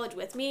came to college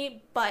with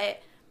me,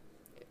 but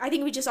I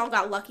think we just all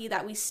got lucky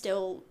that we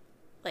still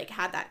like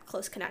had that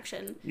close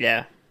connection.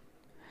 Yeah.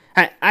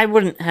 I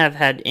wouldn't have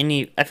had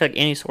I feel like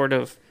any sort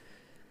of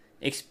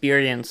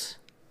experience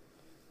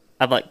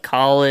of like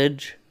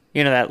college,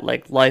 that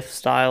like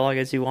lifestyle, I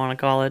guess you want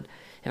to call it,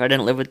 if I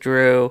didn't live with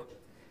Drew.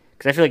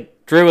 Because I feel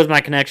like Drew was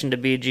my connection to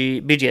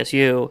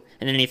BGSU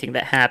and anything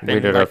that happened. We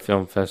did our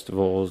film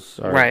festivals,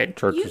 our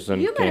churches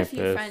and you campus. You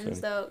met a few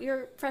friends though.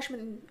 Your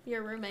freshman,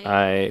 your roommate.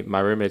 My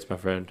roommate's my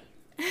friend.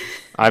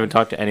 I haven't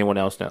talked to anyone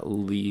else in at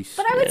least.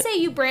 But I would say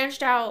you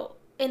branched out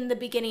in the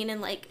beginning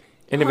and like.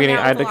 In the beginning,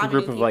 I had like a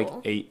group of like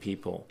 8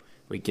 people.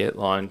 We get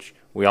lunch.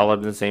 We all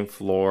lived in the same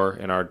floor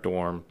in our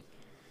dorm.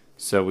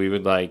 So we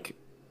would like,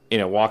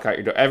 walk out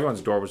your door. Everyone's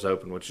door was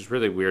open, which is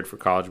really weird for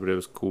college, but it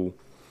was cool.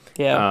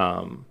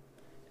 Yeah.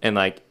 And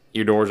like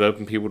your door's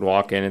open, people would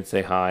walk in and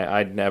say hi.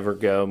 I'd never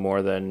go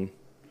more than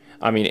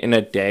I mean, in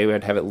a day,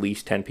 we'd have at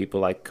least 10 people,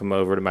 like, come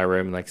over to my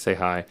room and, like, say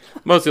hi.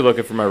 Mostly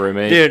looking for my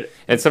roommate. Dude.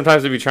 And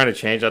sometimes if you're trying to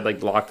change, I'd,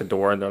 like, lock the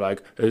door, and they're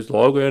like, is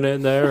Logan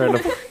in there? And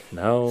I'm like,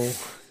 no.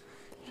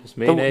 Just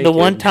me The naked.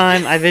 one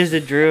time I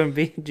visited Drew and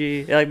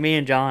BG, like me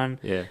and John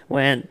Yeah.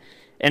 went,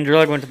 and Drew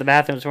like went to the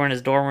bathroom, so we're in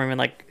his dorm room, and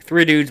like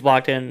 3 dudes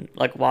walked in,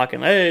 like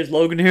walking, hey, is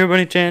Logan here by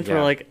any chance? Yeah.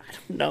 We're like, I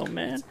don't know,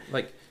 man.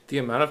 Like, the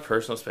amount of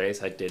personal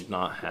space I did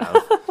not have.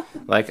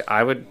 Like,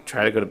 I would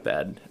try to go to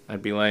bed.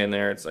 I'd be laying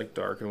there. It's, like,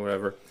 dark and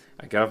whatever.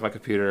 I get off my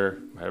computer.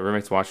 My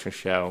roommate's watching a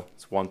show.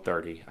 It's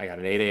 1:30. I got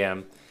an 8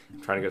 a.m.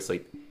 I'm trying to go to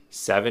sleep.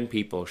 7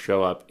 people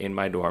show up in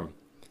my dorm.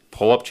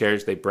 Pull up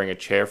chairs. They bring a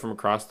chair from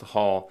across the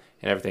hall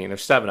and everything. And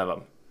there's 7 of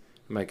them.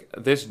 I'm like,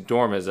 this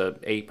dorm is a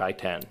 8 by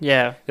 10.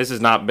 Yeah. This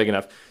is not big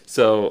enough.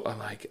 So I'm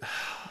like, I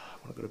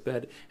want to go to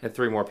bed. And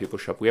 3 more people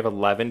show up. We have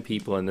 11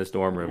 people in this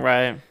dorm room.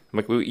 Right. I'm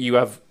like, you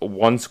have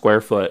 1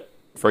 square foot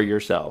for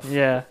yourself.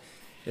 Yeah.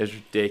 It's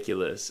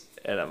ridiculous.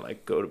 And I'm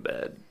like, go to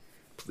bed.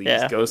 Please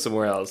Yeah. go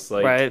somewhere else.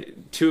 Like,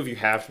 Right. 2 of you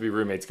have to be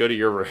roommates. Go to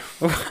your room.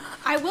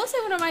 I will say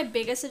one of my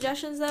biggest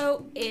suggestions,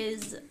 though,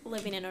 is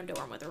living in a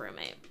dorm with a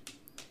roommate.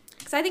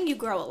 Because I think you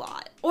grow a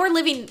lot. Or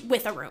living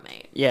with a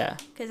roommate. Yeah.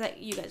 Because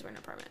you guys were in an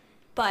apartment.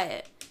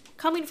 But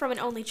coming from an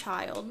only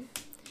child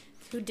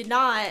who did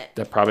not...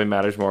 That probably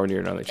matters more when you're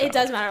an only child. It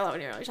does matter a lot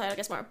when you're an only child, I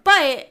guess more.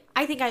 But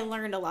I think I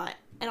learned a lot.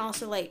 And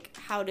also, like,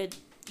 how to...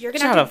 You're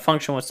Just going how to to have to...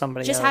 function with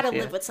somebody Just else. how to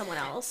yeah. live with someone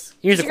else.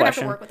 Here's a You're gonna have to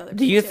question. work with other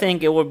Do you people, too.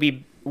 think it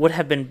would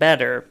have been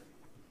better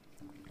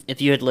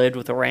if you had lived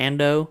with a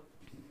rando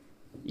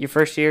your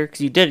first year?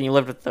 Because you did, and you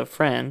lived with a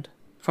friend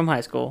from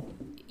high school.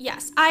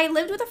 Yes, I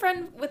lived with a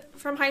friend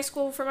from high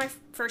school for my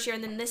first year,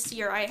 and then this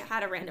year I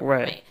had a random Right.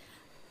 roommate.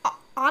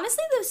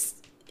 Honestly,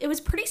 it was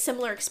pretty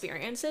similar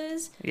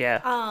experiences.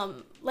 Yeah.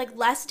 Like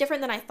less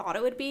different than I thought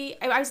it would be.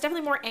 I was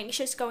definitely more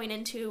anxious going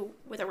into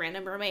with a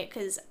random roommate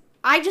because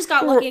I just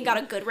got lucky and got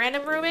a good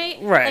random roommate.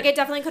 Right. Like it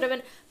definitely could have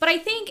been, but I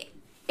think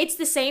it's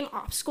the same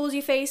obstacles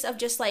you face of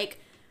just like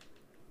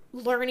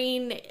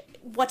learning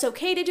what's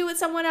okay to do with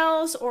someone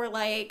else or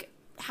like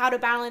how to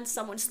balance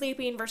someone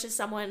sleeping versus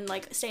someone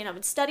like staying up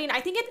and studying. I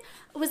think it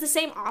was the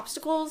same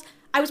obstacles.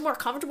 I was more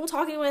comfortable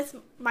talking with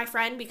my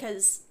friend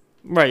because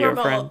Right, we're your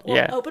more friend.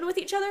 Yeah. open with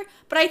each other.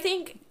 But I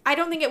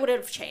don't think it would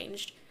have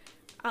changed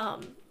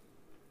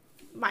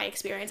my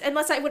experience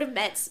unless I would have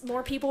met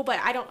more people. But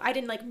I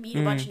didn't like meet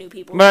a bunch of new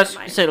people. But from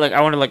I my- say, like,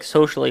 I wonder, like,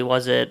 socially,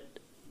 was it,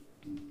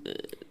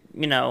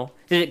 you know,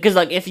 because,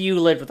 like, if you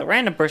lived with a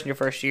random person your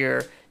first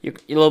year, you're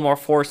a little more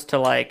forced to,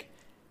 like,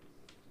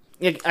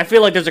 I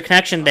feel like there's a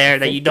connection there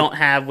that you don't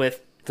have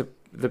with,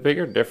 The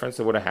bigger difference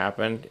that would have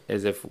happened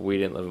is if we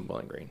didn't live in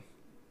Bowling Green.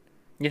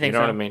 you think You know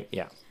so? what I mean?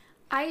 Yeah.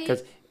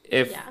 Because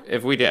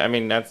if we did, I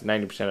mean, that's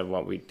 90% of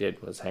what we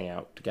did was hang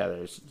out together.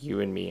 It's you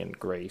and me and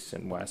Grace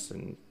and Wes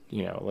and,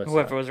 you know, Alyssa.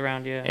 Whoever was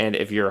around you. And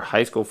if your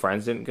high school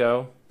friends didn't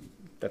go,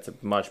 that's a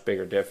much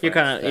bigger difference. You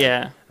kind of, than-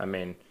 yeah. I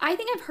mean, I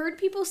think I've heard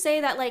people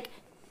say that like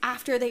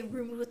after they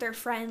roomed with their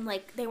friend,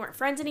 like they weren't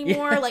friends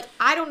anymore. Like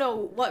I don't know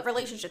what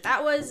relationship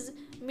that was.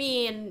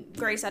 Me and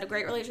Grace had a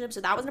great relationship,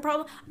 so that wasn't a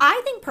problem.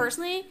 I think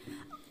personally,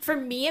 for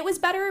me, it was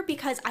better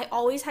because I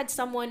always had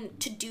someone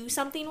to do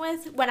something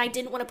with when I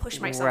didn't want to push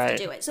myself Right.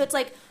 to do it. So it's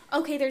like,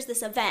 okay, there's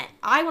this event.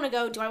 I want to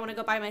go. Do I want to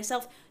go by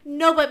myself?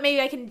 No, but maybe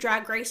I can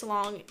drag Grace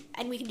along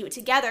and we can do it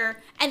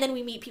together, and then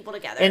we meet people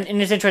together. And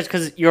it's interesting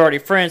because you're already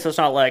friends, so it's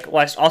not like,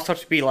 well, I'll start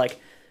to be, like,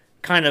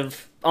 kind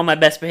of on my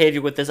best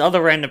behavior with this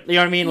other random, you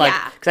know what I mean? Like,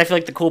 Yeah. because I feel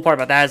like the cool part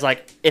about that is,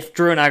 like, if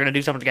Drew and I are going to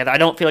do something together, I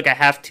don't feel like I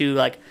have to,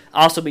 like,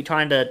 also be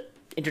trying to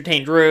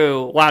entertain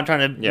Drew while I'm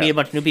trying to Yeah. meet a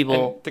bunch of new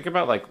people. and think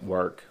about like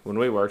work. When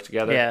we work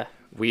together, Yeah.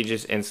 we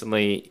just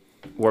instantly,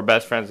 we're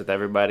best friends with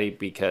everybody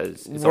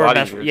because it's We're a lot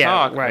best- easier to yeah,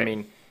 talk. right. I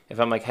mean, if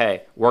I'm like,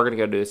 hey, we're going to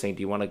go do this thing.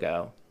 Do you want to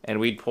go? And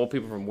we'd pull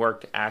people from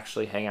work to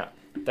actually hang out.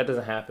 That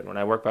doesn't happen. When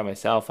I work by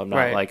myself, I'm not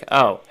Right. like,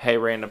 oh, hey,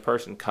 random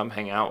person, come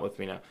hang out with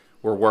me now.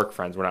 We're work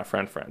friends. We're not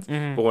friends.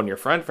 Mm-hmm. But when your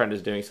friend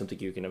is doing something,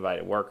 you can invite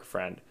a work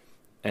friend.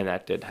 And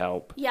that did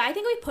help. Yeah, I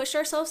think we pushed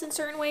ourselves in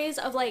certain ways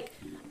of like,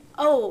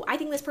 oh, I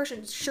think this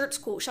person's shirt's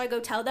cool. Should I go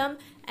tell them?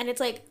 And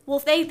it's like, well,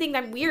 if they think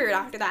I'm weird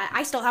after that,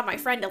 I still have my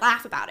friend to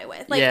laugh about it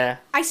with. Like, Yeah.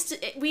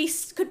 we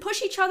could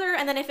push each other,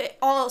 and then if it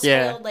all else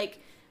Yeah. failed, like,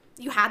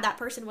 you had that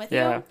person with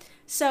Yeah. you.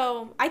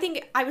 So I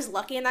think I was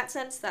lucky in that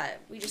sense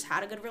that we just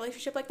had a good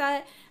relationship like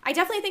that. I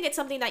definitely think it's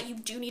something that you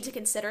do need to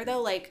consider,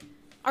 though. Like,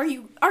 are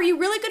you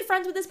really good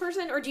friends with this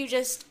person, or do you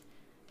just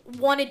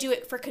want to do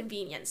it for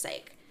convenience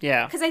sake?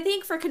 Yeah. Because I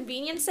think for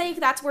convenience sake,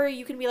 that's where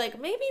you can be like,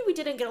 maybe we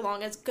didn't get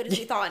along as good as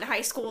we thought in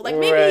high school. Like,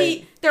 maybe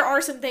Right. there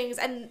are some things,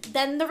 and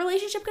then the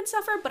relationship can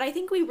suffer. But I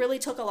think we really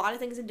took a lot of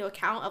things into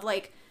account of,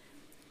 like,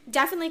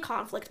 definitely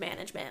conflict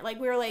management. Like,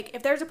 we were like,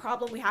 if there's a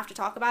problem, we have to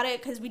talk about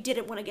it because we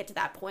didn't want to get to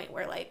that point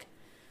where, like,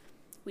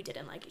 we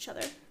didn't like each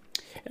other.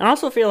 And I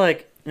also feel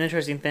like an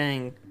interesting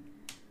thing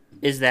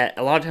is that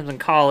a lot of times in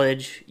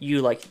college,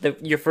 you, like,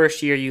 your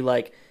first year, you,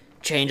 like,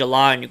 change a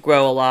lot and you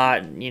grow a lot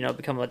and, you know,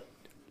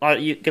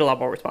 you get a lot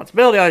more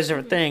responsibility, all these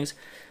different things.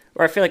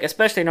 Where I feel like,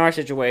 especially in our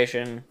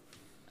situation,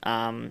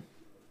 or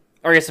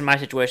I guess in my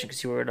situation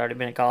because you had already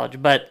been in college,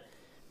 but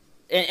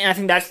and I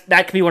think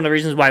that could be one of the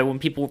reasons why when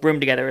people room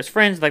together as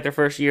friends, like their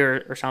first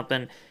year or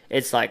something,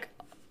 it's like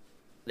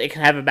it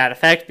can have a bad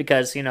effect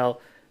because they're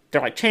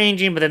like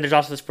changing, but then there's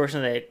also this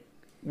person that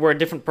we're a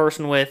different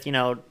person with,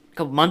 a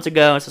couple months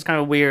ago, and so it's kind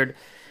of a weird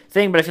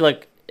thing. But I feel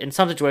like in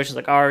some situations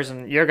like ours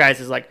and your guys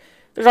is like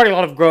there's already a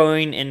lot of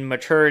growing and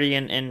maturity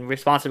and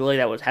responsibility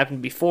that was happening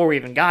before we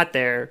even got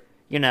there.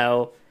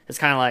 It's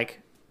kind of like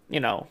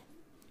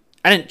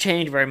I didn't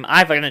change very much.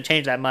 I didn't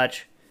change that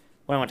much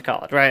when I went to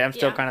college, right? I'm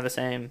still kind of the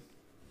same.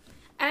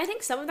 And I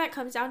think some of that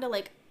comes down to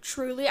like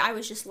truly I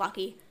was just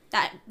lucky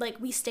that like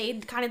we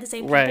stayed kind of the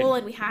same people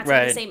and we had some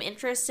of the same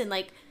interests and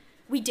like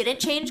we didn't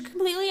change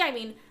completely. I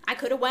mean, I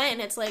could have went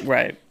and it's like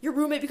your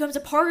roommate becomes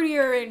a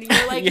partier and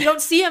you're like you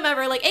don't see him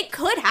ever. Like it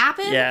could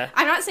happen. Yeah.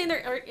 I'm not saying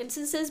there are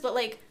instances, but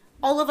like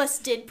all of us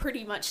did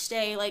pretty much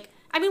stay. Like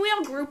I mean, we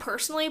all grew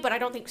personally, but I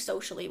don't think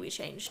socially we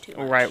changed too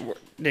much. Right. We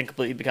didn't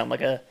completely become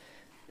like a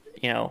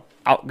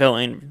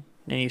outgoing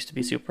and used to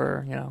be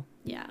super,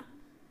 Yeah.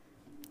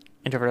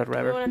 Introverted,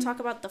 whatever. Do we want to talk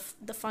about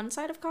the fun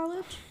side of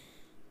college?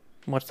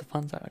 What's the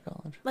fun side of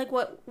college? Like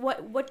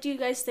what do you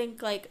guys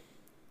think like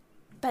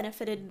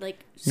benefited like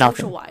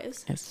social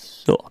wise? It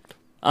sucked.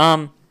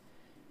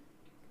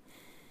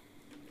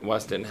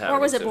 Wes didn't have. Or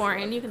was it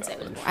boring? You can say it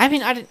was boring. I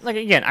mean, I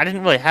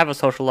didn't really have a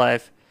social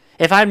life.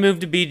 If I'd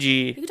moved to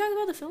BG, you can talk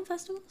about the film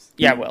festivals.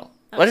 Yeah, well,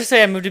 let's just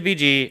say I moved to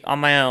BG on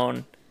my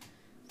own,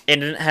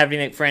 and didn't have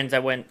any friends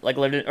that went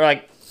lived in, or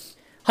like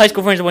high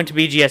school friends that went to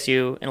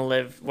BGSU and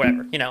lived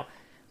whatever.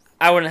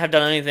 I wouldn't have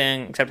done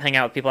anything except hang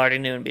out with people I already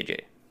knew in BG.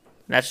 And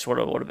that's just what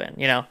it would have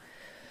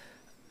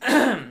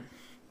been,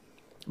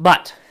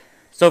 But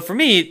so for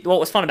me, what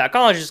was fun about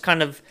college is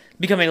kind of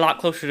becoming a lot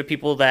closer to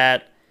people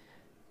that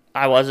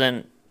I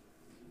wasn't.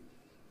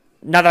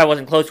 Not that I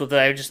wasn't close with,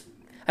 I just.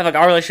 I feel like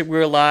our relationship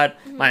grew a lot.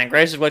 Mine and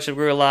Grace's relationship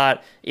grew a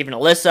lot. Even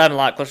Alyssa, I'm a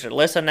lot closer to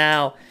Alyssa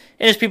now.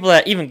 And it's people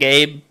that, even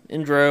Gabe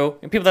and Drew,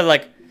 and people that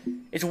like,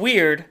 it's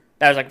weird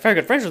that I was like very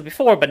good friends with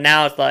before, but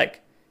now it's like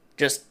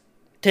just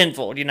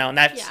tenfold, and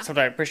that's something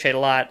I appreciate a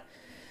lot.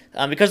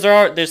 Because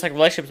there's like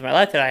relationships in my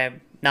life that I am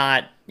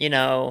not,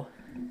 I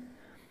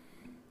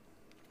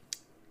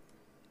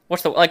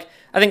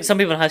think some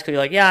people in high school are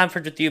like, yeah, I'm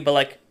friends with you, but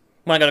like,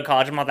 when I go to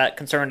college, I'm not that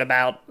concerned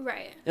about,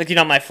 right? Like, you're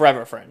not my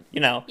forever friend,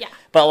 Yeah.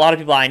 But a lot of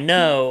people I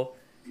know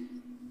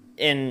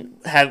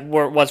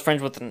was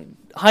friends with in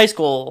high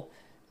school,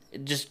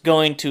 just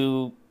going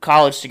to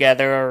college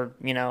together, or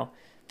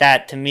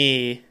that to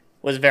me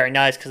was very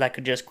nice because I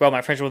could just grow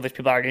my friendship with these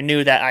people I already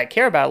knew that I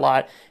care about a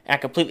lot, and I'm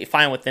completely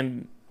fine with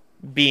them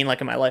being like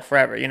in my life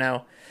forever,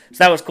 So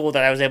that was cool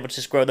that I was able to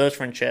just grow those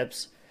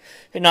friendships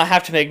and not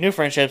have to make new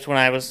friendships when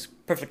I was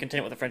perfectly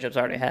content with the friendships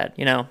I already had,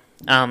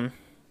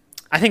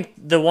 I think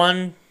the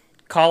one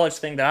college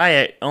thing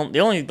that the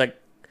only like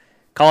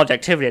college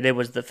activity I did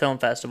was the film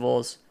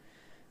festivals.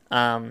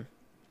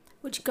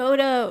 Which go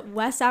to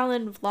Wes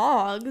Allen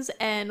Vlogs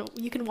and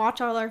you can watch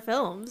all our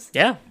films.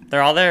 Yeah,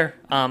 they're all there.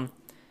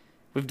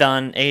 We've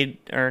done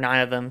 8 or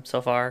 9 of them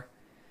so far.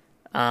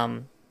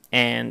 And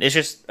it's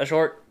just a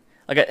short,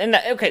 so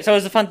it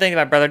was a fun thing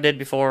that my brother did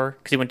before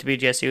because he went to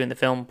BGSU in the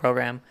film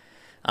program.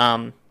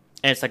 And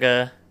it's like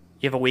you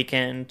have a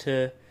weekend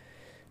to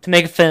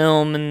make a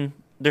film and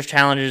there's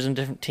challenges and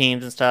different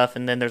teams and stuff,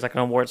 and then there's like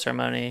an award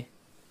ceremony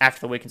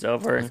after the weekend's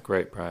over. With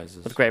great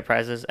prizes.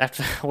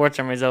 After the award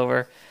ceremony's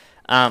over.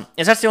 And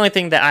so that's the only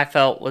thing that I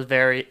felt was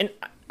very... And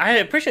I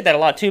appreciate that a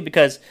lot, too,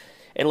 because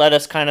it let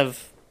us kind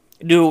of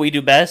do what we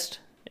do best,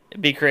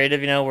 be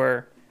creative.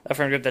 We're a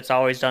friend group that's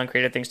always done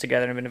creative things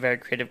together and been a very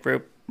creative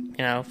group,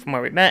 from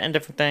where we met and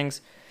different things.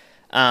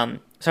 So I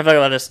feel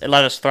like it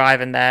let us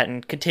thrive in that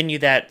and continue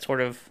that sort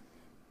of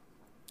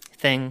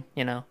thing,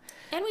 And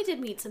we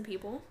did meet some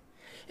people.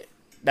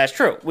 That's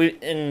true.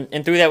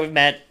 And through that we've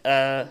met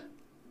a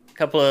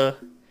couple of.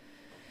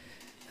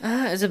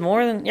 Is it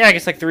more than? Yeah, I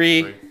guess like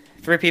three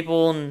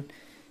people,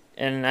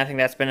 and I think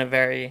that's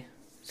been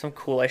some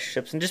cool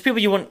relationships and just people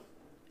you wouldn't.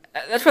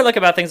 That's what I like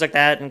about things like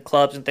that and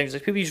clubs and things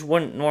like people you just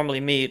wouldn't normally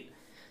meet.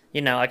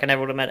 Like I never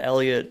would have met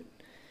Elliot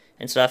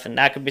and stuff, and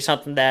that could be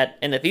something that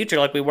in the future,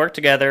 like we work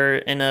together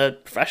in a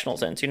professional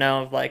sense,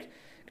 of like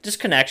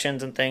just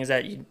connections and things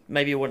that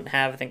maybe you wouldn't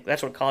have. I think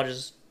that's what college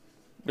is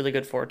really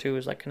good for too,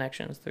 is like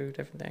connections through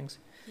different things.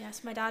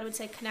 Yes, my dad would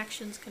say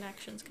connections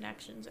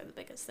are the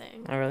biggest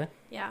thing. Oh, really?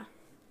 Yeah.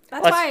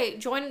 That's why I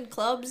join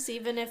clubs,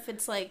 even if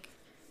it's like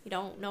you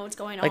don't know what's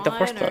going on. Like the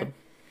horse club.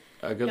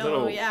 A good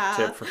little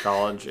tip for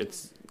college,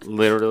 it's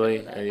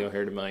literally, and you'll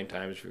hear it a million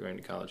times if you're going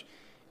to college,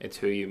 it's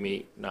who you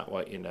meet, not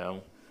what you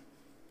know.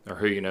 Or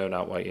who you know,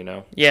 not what you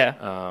know.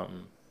 Yeah.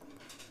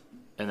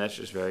 And that's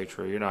just very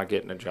true. You're not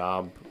getting a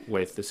job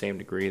with the same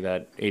degree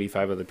that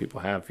 85 other people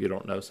have if you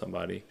don't know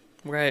somebody.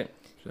 Right.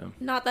 So.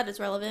 Not that it's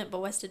relevant, but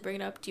Wes did bring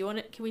it up.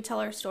 Can we tell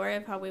our story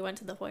of how we went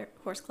to the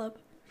horse club?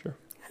 Sure.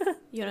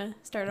 You want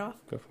to start it off?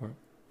 Go for it.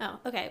 Oh,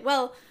 okay.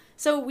 Well,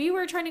 so we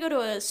were trying to go to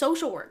a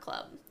social work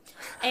club,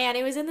 and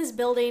it was in this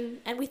building,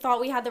 and we thought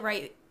we had the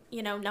right,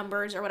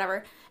 numbers or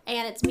whatever.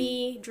 And it's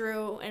me,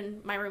 Drew,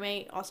 and my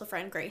roommate, also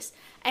friend Grace.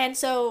 And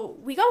so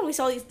we go and we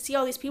see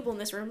all these people in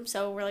this room.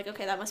 So we're like,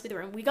 okay, that must be the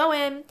room. We go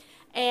in,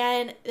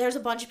 and there's a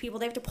bunch of people.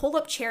 They have to pull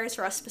up chairs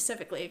for us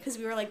specifically because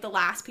we were like the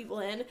last people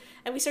in.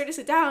 And we start to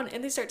sit down,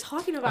 and they start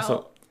talking about.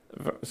 Also,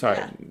 sorry,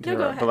 Yeah. to No, go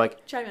interrupt, ahead. but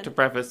like Chime in. to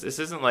preface, this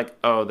isn't like,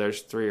 oh,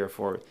 there's 3 or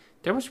 4.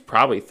 There was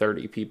probably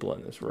 30 people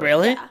in this room.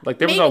 Really? Yeah. Like,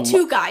 there was maybe a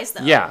 2 guys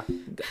though. Yeah,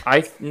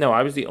 I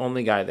was the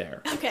only guy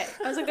there, Okay,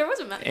 I was like, there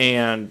wasn't many.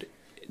 and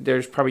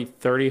there's probably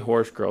 30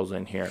 horse girls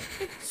in here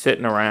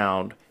sitting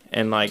around,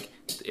 and like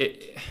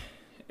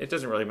it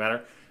doesn't really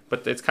matter,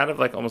 but it's kind of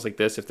like almost like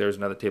this if there's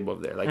another table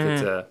over there, like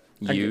it's a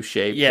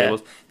U-shaped yeah.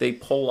 tables. They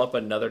pull up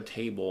another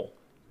table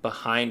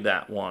behind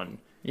that one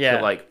Yeah.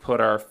 to like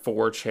put our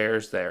 4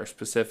 chairs there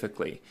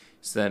specifically.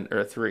 So then,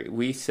 or 3,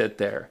 we sit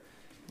there.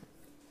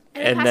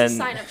 And and it has a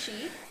then- sign-up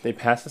sheet. They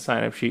pass the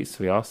sign-up sheet, so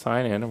we all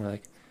sign in, and we're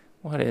like,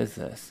 "What is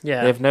this?"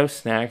 Yeah. They have no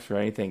snacks or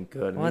anything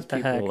good. And What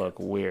these the people heck? look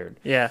weird.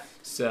 Yeah.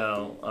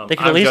 So They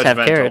could at I'm least have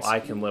judgmental. carrots. I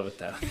can live with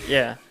that.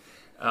 Yeah.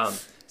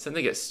 So then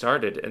they get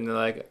started, and they're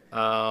like,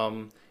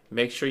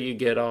 "Make sure you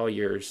get all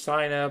your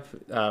sign-up.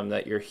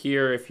 That you're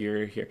here. If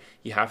you're here,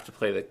 you have to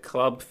pay the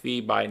club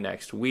fee by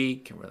next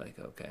week." And we're like,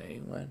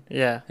 "Okay, when?"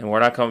 Yeah. And we're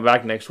not coming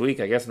back next week.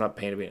 I guess I'm not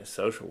paying to be in a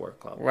social work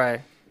club.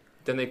 Right.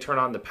 Then they turn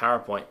on the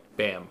PowerPoint.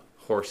 Bam,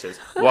 horses.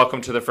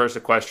 Welcome to the first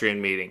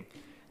equestrian meeting.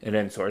 And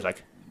then Sora's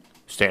like,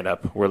 "Stand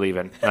up. We're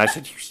leaving." And I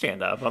said, "You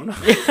stand up. I'm not."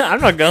 I'm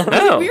not going.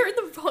 No. We were in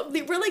the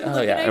we're like Oh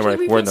looking yeah, at and we're each other, like,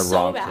 we we're in feel the so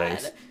wrong bad.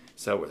 place.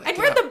 So we're like, And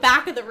we're at the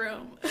back of the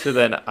room. So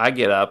then I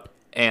get up,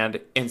 and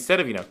instead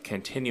of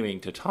continuing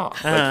to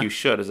talk like you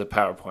should as a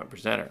PowerPoint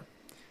presenter,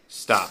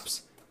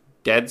 stops,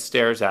 dead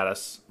stares at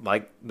us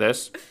like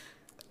this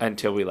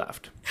until we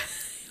left.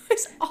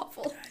 It's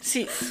awful.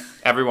 See,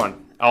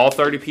 Everyone, all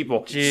 30 people,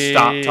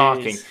 stop Jeez.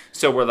 talking.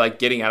 So we're like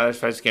getting out of this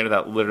fast scanner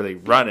without literally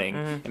running,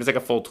 and it's like a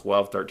full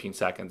 12, 13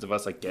 seconds of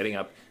us like getting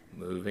up,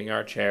 moving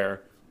our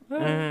chair,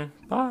 bye.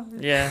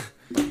 yeah.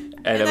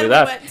 And then then we we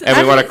left, went to- and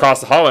we went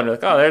across the hall, and we're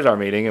like, "Oh, there's our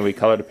meeting," and we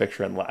colored a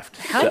picture and left.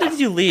 How So- did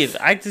you leave?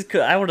 I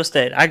would have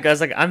stayed. I was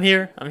like, I'm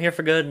here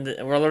for good,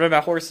 and we're learning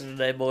about horses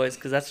today, boys,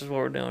 because that's just what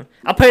we're doing.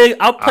 I'll pay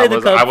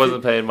the club. I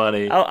wasn't paying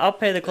money. I'll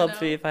pay the club No.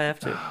 fee if I have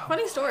to.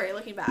 Funny story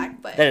looking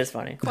back, but That is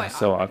funny. quite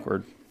So awkward.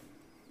 awkward.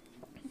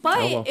 But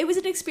Oh, well. it was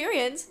an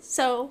experience,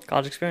 so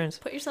College experience.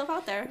 put yourself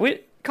out there.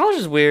 College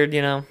is weird,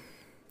 you know.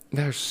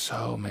 There's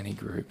so many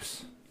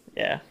groups.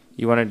 Yeah.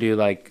 You want to do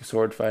like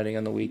sword fighting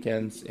on the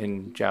weekends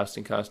in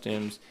jousting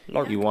costumes.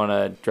 Lord. You want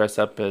to dress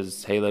up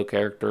as Halo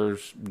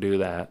characters, do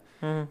that.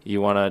 Mm-hmm. You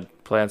want to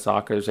play on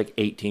soccer, there's like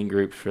 18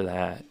 groups for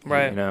that.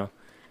 Right. You know?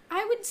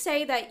 I would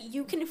say that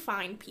you can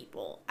find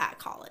people at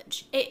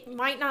college. It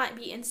might not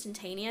be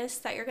instantaneous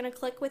that you're going to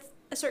click with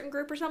a certain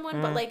group or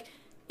someone, but like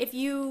if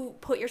you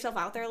put yourself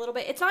out there a little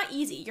bit, it's not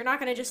easy. You're not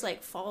going to just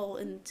like fall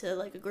into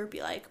like a group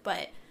you like,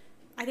 but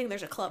I think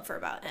there's a club for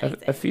about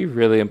anything. A few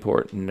really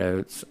important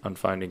notes on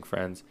finding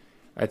friends.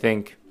 I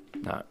think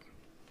not.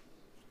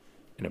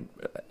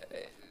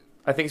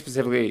 I think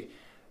specifically,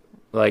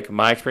 like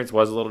my experience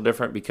was a little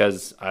different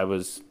because I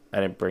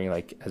didn't bring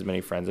like as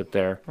many friends up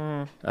there.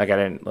 Like I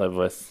didn't live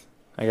with.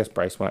 I guess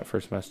Bryce went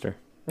first semester.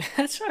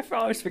 That's why I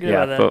always forget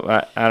Yeah, about that.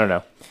 but I don't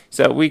know.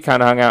 So we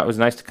kind of hung out. It was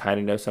nice to kind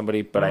of know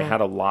somebody, but I had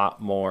a lot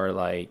more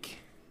like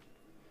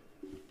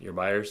you're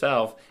by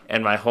yourself,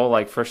 and my whole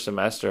like first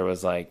semester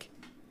was like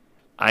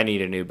I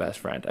need a new best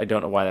friend. I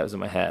don't know why that was in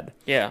my head.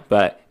 Yeah.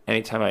 But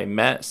anytime I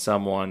met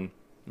someone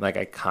like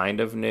I kind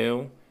of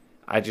knew,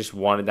 I just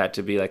wanted that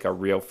to be like a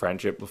real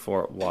friendship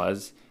before it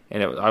was.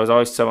 And I was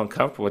always so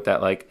uncomfortable with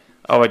that. Like,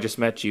 oh, I just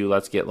met you.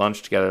 Let's get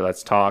lunch together.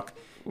 Let's talk.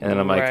 And then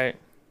I'm like, right.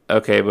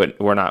 okay, but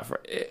we're not.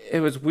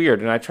 It was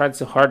weird. And I tried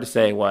so hard to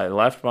say, well, I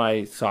left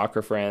my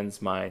soccer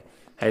friends, my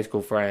high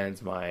school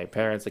friends, my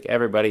parents, like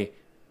everybody.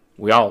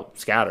 We all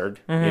scattered,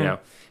 you know.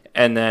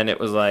 And then it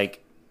was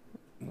like,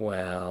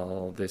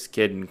 well, this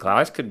kid in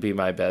class could be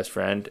my best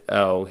friend.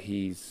 Oh,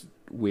 he's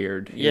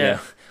weird. you Yeah. know?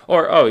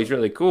 Or, oh, he's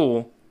really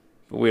cool,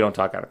 but we don't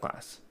talk out of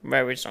class.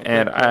 Right, we just don't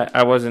And click.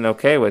 I wasn't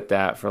okay with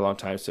that for a long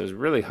time. So it was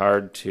really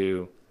hard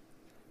to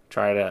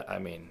try to,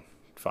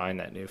 find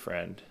that new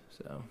friend.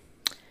 So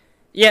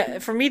Yeah,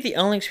 for me, the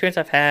only experience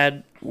I've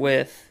had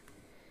with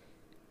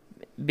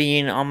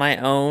being on my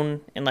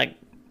own and like,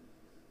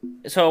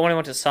 so when I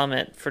went to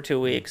Summit for 2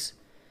 weeks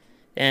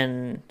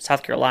in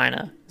South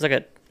Carolina, it's like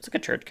a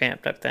church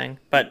camp type thing,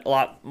 but a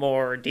lot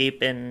more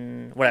deep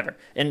in whatever,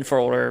 and for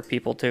older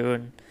people too.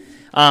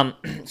 And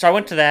so I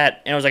went to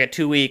that, and it was like a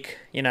 2 week,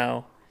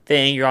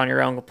 thing. You're on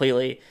your own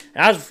completely.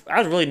 And I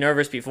was really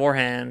nervous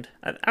beforehand.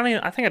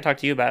 I think I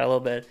talked to you about it a little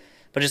bit,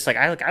 but just like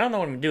I don't know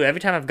what I'm gonna do.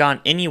 Every time I've gone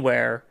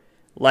anywhere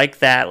like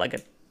that, like a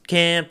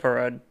camp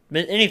or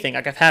anything,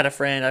 like I've had a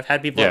friend, I've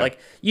had people like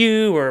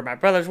you or my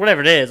brothers,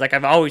 whatever it is. Like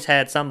I've always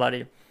had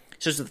somebody.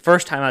 It's just the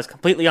first time I was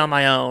completely on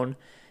my own,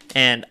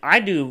 and I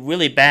do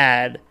really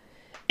bad.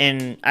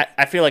 And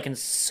I feel like in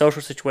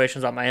social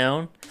situations on my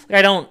own, like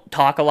I don't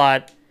talk a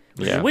lot,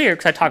 which is weird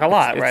because I talk a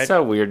lot, right? It's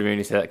so weird to me when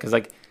you say that because,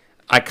 like,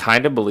 I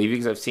kind of believe you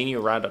because I've seen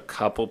you around a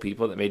couple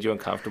people that made you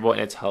uncomfortable,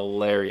 and it's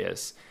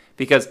hilarious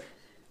because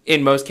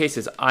in most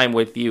cases I'm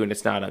with you and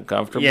it's not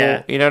uncomfortable.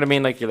 Yeah. You know what I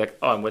mean? Like you're like,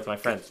 oh, I'm with my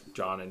friends,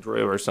 John and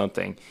Drew or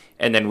something.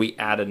 And then we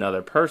add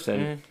another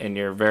person and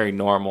you're very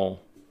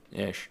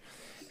normal-ish.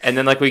 And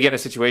then like we get in a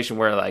situation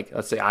where like,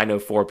 let's say I know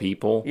 4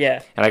 people.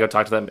 Yeah. And I go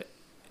talk to them.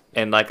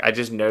 And like, I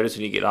just notice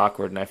when you get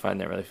awkward and I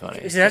find that really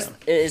funny. See,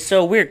 it's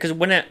so weird because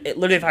when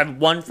literally if I have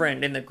one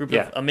friend in the group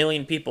of a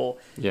million people,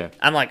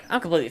 I'm like,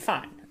 I'm completely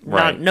fine.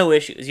 Right. No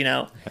issues, you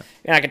know. Yeah.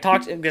 And I could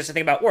talk to, just to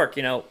think about work,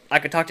 you know, I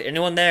could talk to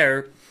anyone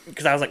there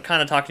because I was like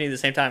kind of talking to you at the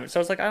same time. So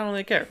it's like, I don't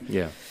really care.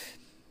 Yeah.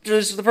 So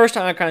this is the first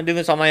time I'm kind of doing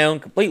this on my own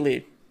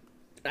completely.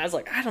 And I was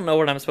like, I don't know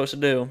what I'm supposed to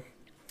do.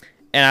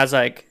 And I was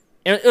like,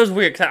 it was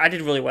weird because I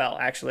did really well,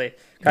 actually.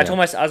 I told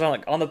myself, I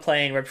was on the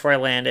plane right before I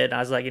landed. And I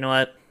was like, you know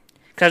what?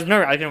 Because I was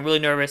nervous. I was getting really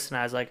nervous. And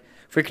I was like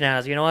freaking out. I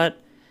was like, you know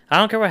what? I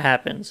don't care what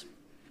happens.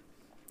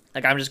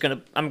 Like, I'm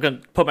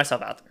going to put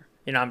myself out there.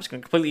 You know, I'm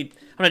going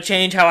to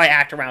change how I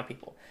act around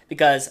people.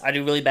 Because I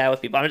do really bad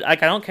with people. I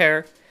don't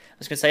care. I'm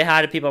just going to say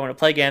hi to people. I'm going to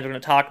play games. I'm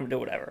going to talk. I'm going to do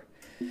whatever.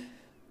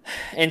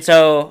 And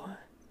so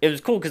it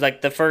was cool because,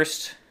 like,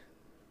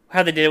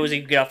 how they did it was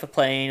you get off the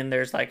plane and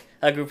there's, like,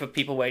 a group of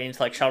people waiting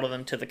to, like, shuttle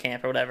them to the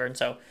camp or whatever. And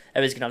so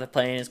everybody's getting off the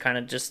plane and is kind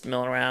of just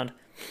milling around.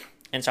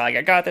 And so, like,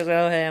 I got there, like,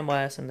 oh, hey, I'm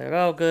Wes. And they're like,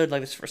 oh, good,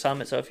 like, this is for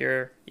Summit. So if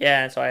you're,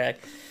 yeah. And so I, like,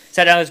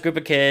 sat down with this group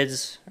of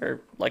kids or,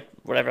 like,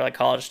 whatever, like,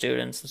 college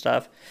students and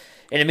stuff.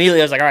 And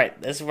immediately I was like, all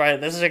right, this is where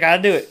I got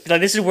to do it.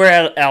 Like, this is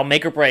where I'll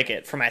make or break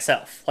it for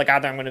myself. Like,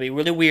 either I'm going to be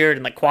really weird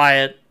and, like,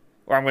 quiet,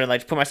 or I'm going to,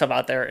 like, put myself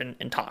out there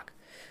and talk.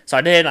 So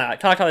I did, and I,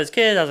 like, talked to all these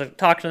kids. I was, like,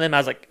 talking to them.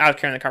 I was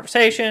carrying the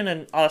conversation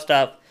and all that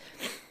stuff.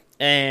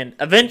 And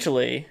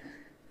eventually,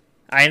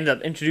 I ended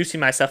up introducing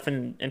myself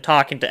and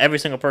talking to every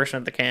single person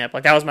at the camp.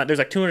 Like, there's,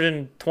 like,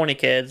 220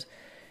 kids.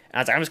 And I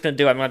was like, I'm just going to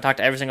do it. I'm going to talk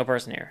to every single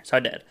person here. So I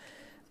did.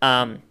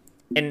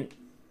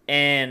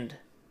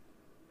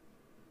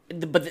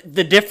 But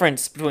the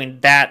difference between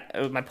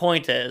that, my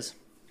point is,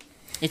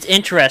 it's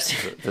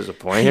interesting. There's a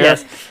point here?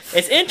 Yes.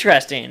 It's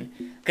interesting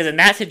because in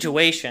that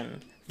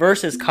situation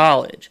versus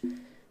college,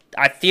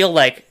 I feel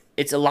like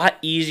it's a lot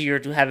easier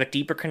to have a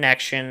deeper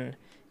connection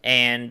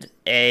and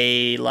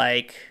a,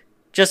 like,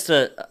 just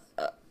a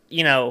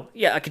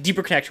like a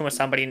deeper connection with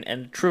somebody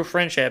and true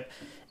friendship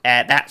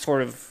at that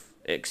sort of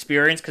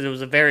experience because it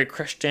was a very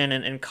Christian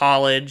and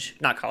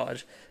not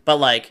college, but,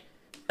 like,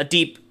 a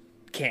deep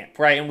camp,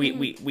 right? And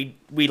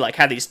we like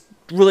had these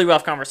really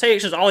rough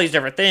conversations, all these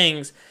different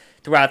things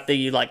throughout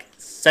the, like,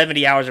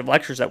 70 hours of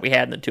lectures that we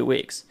had in the 2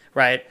 weeks,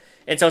 right?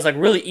 And so it's, like,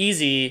 really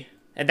easy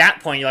at that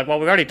point. You're like, well,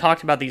 we already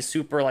talked about these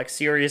super, like,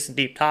 serious and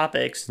deep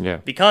topics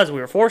because we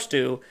were forced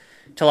to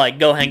like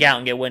go hang out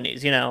and get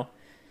Wendy's, you know?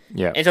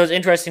 Yeah. And so it's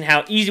interesting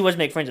how easy it was to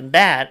make friends in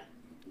that,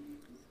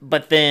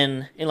 but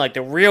then in, like,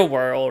 the real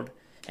world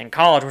and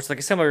college, where it's like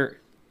a similar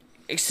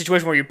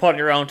situation where you're put on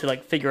your own to,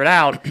 like, figure it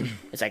out,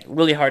 it's, like,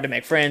 really hard to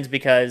make friends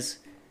because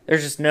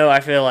there's just no,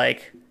 I feel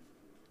like,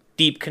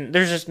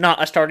 there's just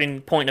not a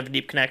starting point of a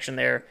deep connection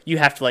there. You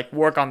have to, like,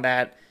 work on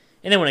that,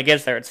 and then when it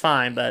gets there, it's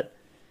fine, but...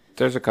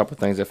 There's a couple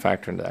things that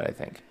factor into that, I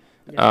think.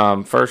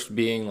 Yeah. First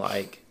being,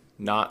 like,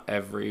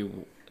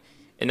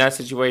 in that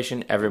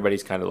situation,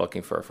 everybody's kind of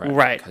looking for a friend.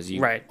 Right, because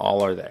you right.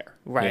 all are there.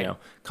 Right. You know,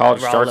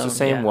 college We're all starts the alone,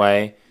 same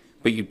way,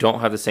 but you don't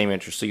have the same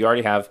interests. So you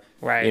already have,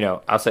 Right. you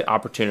know, I'll say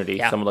opportunity,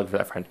 someone looking for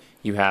that friend.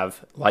 You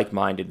have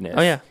like-mindedness.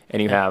 Oh, yeah.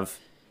 And you have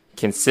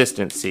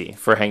consistency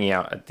for hanging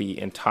out at the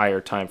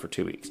entire time for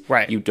 2 weeks.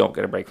 Right. You don't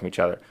get a break from each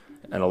other.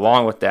 And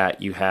along with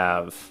that, you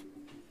have,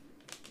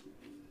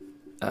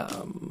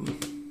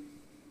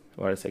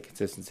 what did I say?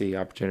 Consistency,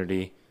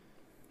 opportunity,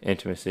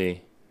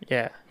 intimacy.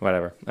 Yeah.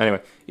 Whatever.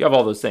 Anyway, you have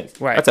all those things.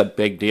 Right. That's a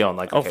big deal. And,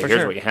 like, okay, for here's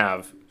sure. what you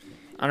have.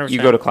 100%.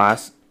 You go to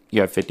class,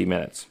 you have 50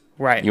 minutes.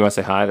 Right. You want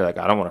to say hi? They're like,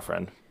 I don't want a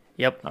friend.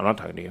 Yep. I'm not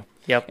talking to you.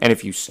 Yep. And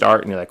if you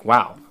start and you're like,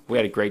 wow, we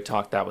had a great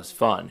talk. That was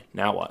fun.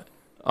 Now what?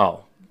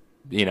 Oh,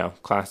 you know,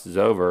 class is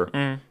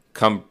over.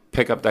 Come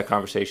pick up that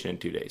conversation in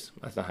 2 days.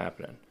 That's not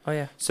happening. Oh,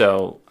 yeah.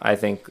 So I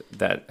think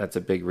that's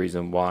a big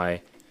reason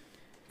why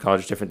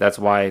college is different. That's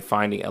why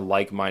finding a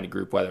like-minded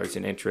group, whether it's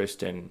an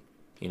interest in,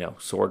 you know,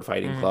 sword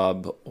fighting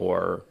club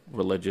or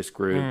religious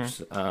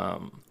groups.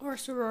 Or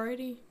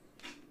sorority.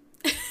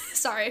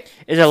 Sorry.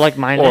 Is that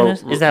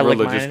like-mindedness? Or Is that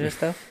religious- like-mindedness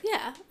stuff?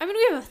 Yeah. I mean,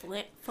 we have a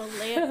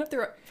philanthropy.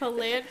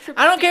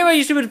 I don't care about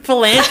your stupid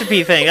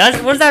philanthropy thing.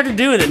 What does that have to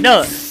do with it?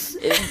 No.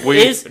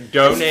 We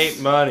donate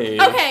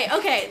money. Okay.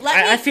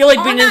 I feel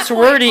like being in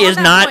sorority is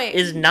not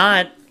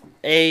not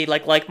a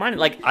like-minded.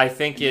 Like, I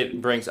think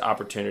it brings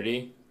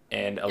opportunity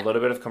and a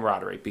little bit of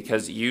camaraderie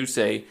because you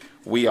say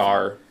we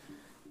are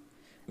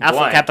Alpha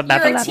blank. Kappa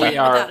Kappa You're a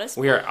Kappa.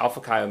 team. We are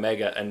Alpha Chi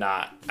Omega and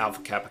not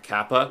Alpha Kappa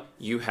Kappa.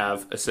 You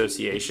have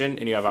association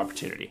and you have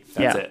opportunity.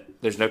 That's Yeah.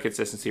 it. There's no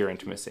consistency or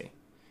intimacy.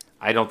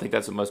 I don't think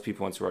that's what most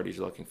people in sororities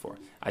are looking for.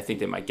 I think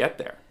they might get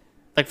there.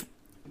 Like,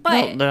 But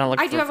no, they're not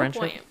looking I do for have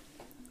friendship?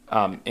 a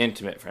point.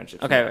 Intimate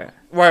friendships. Okay,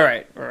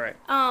 right.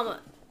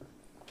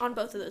 On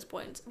both of those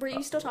points. Were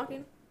you still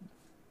talking?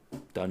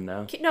 Done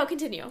now. No,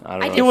 continue. I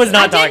don't know. He was I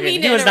not didn't talking.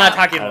 mean He to was not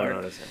interrupt. talking I don't know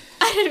more. what to say.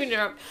 I didn't mean to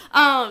interrupt.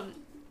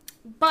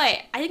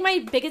 But I think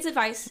my biggest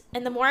advice,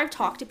 and the more I've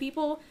talked to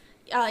people,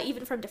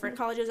 even from different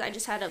colleges, I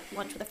just had a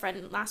lunch with a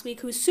friend last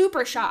week who's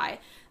super shy.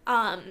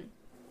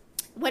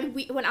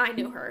 When I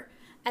knew her,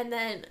 and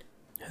then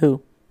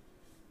Who?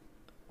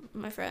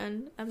 my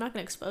friend, I'm not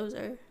gonna expose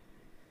her.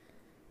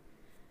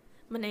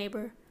 My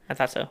neighbor. I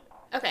thought so.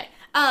 Okay.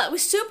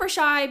 Was super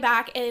shy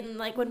back in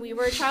like when we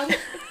were a child.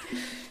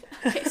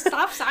 Okay,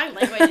 stop sign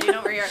language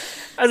over here.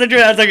 I was like,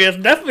 it's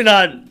definitely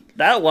not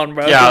that one,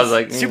 bro. Yeah, I was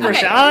like, super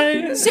Okay.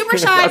 shy. Super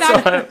shy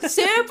That's back. what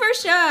Super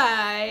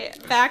shy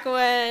back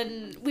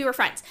when we were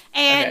friends,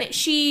 and Okay.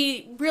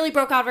 she really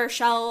broke out of her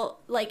shell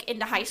like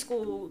into high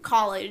school,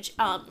 college.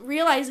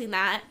 Realizing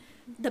that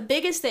the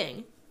biggest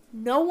thing,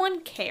 no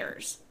one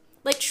cares.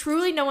 Like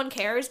truly, no one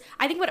cares.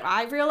 I think what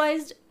I've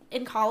realized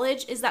in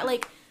college is that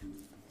like,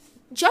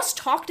 just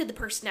talk to the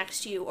person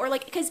next to you, or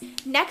like, because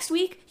next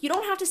week you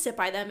don't have to sit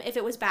by them if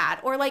it was bad,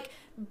 or like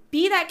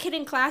be that kid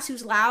in class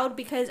who's loud,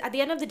 because at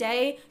the end of the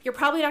day you're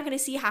probably not going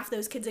to see half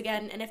those kids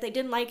again, and if they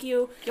didn't like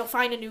you, you'll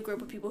find a new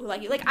group of people who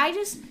like you. Like I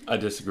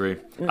disagree.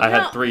 I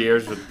had 3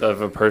 years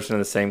of a person in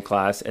the same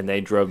class, and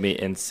they drove me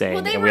insane.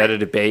 Well, they and were- we had a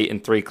debate in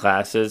 3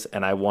 classes,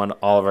 and I won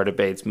all of our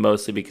debates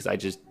mostly because I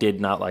just did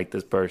not like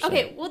this person.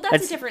 okay, well that's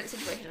That's- a different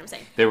situation. I'm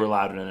saying They were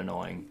loud and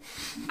annoying.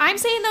 I'm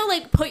saying though,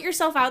 like, put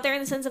yourself out there in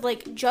the sense of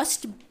like,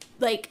 just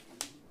like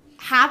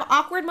have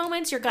awkward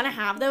moments. You're gonna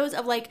have those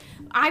of like,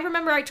 I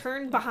remember I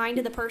turned behind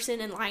to the person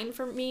in line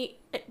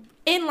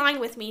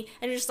with me,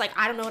 and it's just like,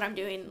 I don't know what I'm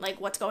doing, like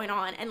what's going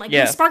on, and like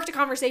Yeah. we sparked a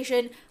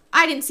conversation.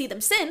 I didn't see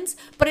them since,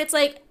 but it's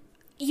like,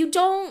 you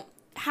don't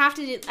have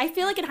to I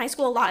feel like in high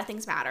school a lot of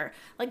things matter,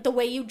 like the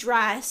way you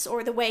dress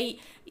or the way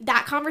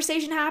that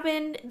conversation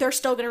happened. They're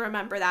still gonna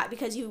remember that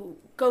because you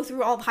go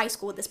through all of high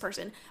school with this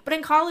person. But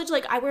in college,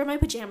 like, I wear my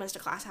pajamas to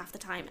class half the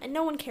time and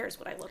no one cares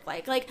what I look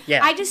like.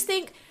 Yeah. I just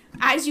think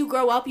as you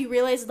grow up you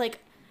realize like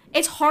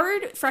it's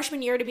hard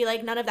freshman year to be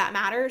like none of that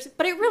matters,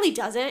 but it really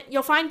doesn't.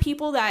 You'll find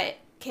people that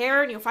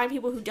care and you'll find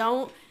people who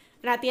don't,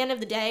 and at the end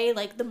of the day,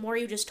 like, the more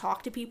you just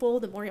talk to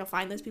people, the more you'll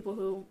find those people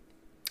who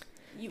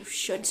you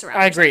should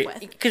surround I agree.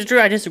 yourself with. Because Drew,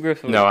 I disagree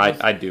with you. No,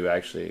 I do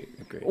actually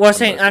agree. Well,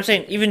 I'm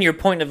saying even your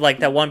point of like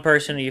that one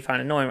person who you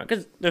find annoying,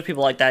 because there's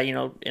people like that, you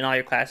know, in all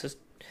your classes,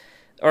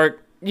 or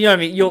you know what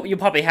I mean. You'll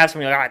probably have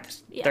somebody like,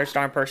 they're a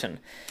darn person,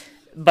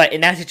 but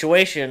in that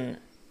situation,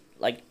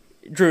 like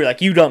Drew,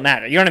 like you don't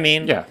matter. You know what I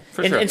mean? Yeah,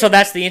 for and, sure. And so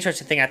that's the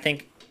interesting thing, I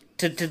think,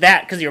 to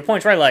that, because your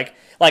point's right.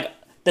 Like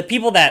the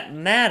people that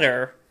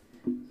matter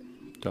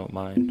Don't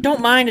mind.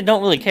 don't mind and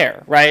don't really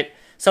care, right?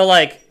 So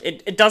like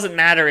it doesn't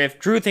matter if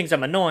Drew thinks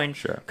I'm annoying,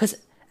 Sure. because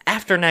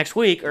after next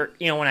week, or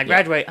you know, when I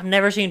graduate, I'm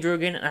never seeing Drew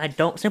again, and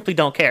I simply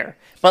don't care.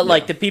 But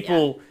like the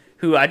people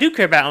who I do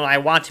care about and I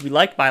want to be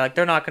liked by, like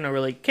they're not going to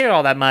really care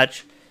all that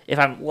much if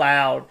I'm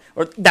loud,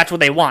 or that's what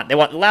they want. They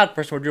want the loud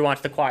person, where Drew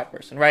wants the quiet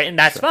person, right? And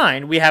that's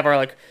fine. We have our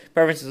like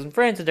preferences and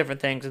friends and different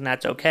things, and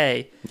that's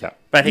okay. Yeah.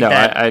 But I think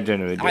that I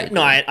genuinely do. agree.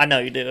 I know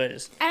you do. It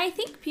is. And I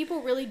think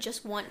people really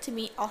just want to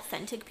meet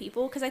authentic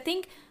people, because I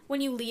think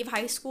when you leave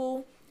high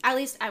school, at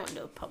least I went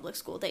to a public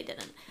school, they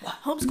didn't.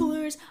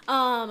 Homeschoolers.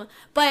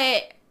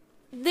 But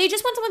they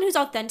just want someone who's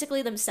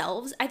authentically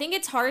themselves. I think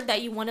it's hard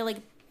that you want to like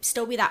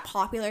still be that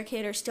popular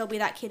kid or still be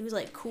that kid who's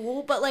like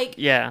cool, but like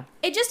Yeah.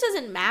 it just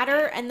doesn't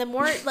matter. And the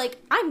more like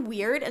I'm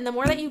weird, and the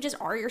more that you just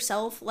are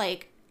yourself,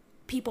 like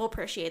people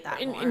appreciate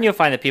that more. And you'll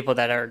find the people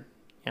that are,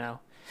 you know,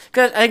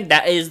 because I think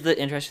that is the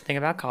interesting thing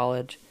about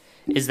college,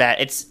 is that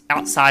it's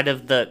outside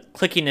of the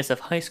clickiness of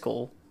high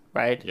school,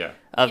 right? Yeah.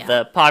 Of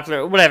the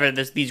popular, whatever,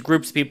 there's these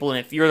groups of people, and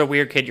if you're the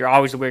weird kid, you're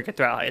always the weird kid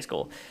throughout high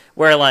school.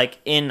 Where, like,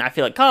 I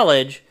feel like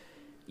college,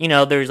 you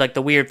know, there's, like,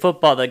 the weird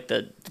football, like,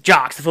 the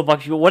jocks, the football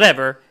people,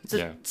 whatever.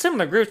 It's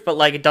similar groups, but,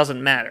 like, it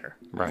doesn't matter,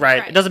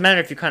 right? It doesn't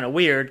matter if you're kind of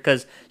weird,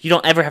 because you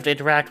don't ever have to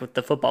interact with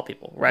the football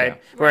people, right?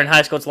 Yeah. Where in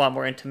high school, it's a lot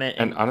more intimate.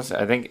 And honestly,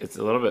 I think it's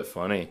a little bit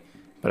funny,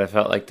 but I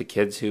felt like the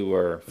kids who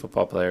were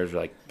football players, or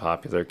like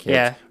popular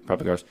kids,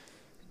 popular girls,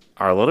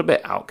 are a little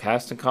bit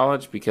outcast in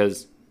college,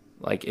 because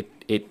like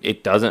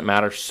it doesn't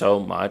matter so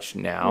much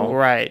now,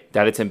 right?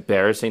 That it's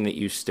embarrassing that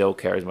you still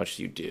care as much as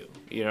you do.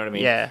 You know what I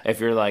mean? Yeah. If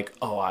you're like,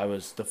 oh, I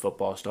was the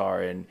football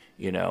star in,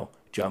 you know,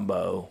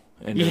 Jumbo,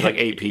 and there's like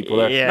 8 people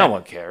there, Yeah. no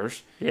one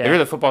cares. Yeah. If you're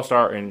the football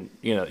star in,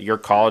 you know, your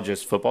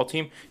college's football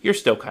team, you're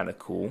still kind of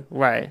cool.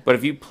 Right. But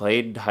if you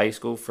played high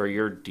school for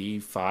your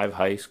D5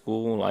 high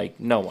school, like,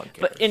 no one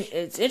cares. But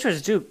it's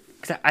interesting too,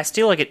 because I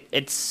still like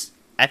it's.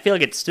 I feel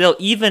like it's still,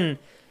 even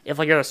if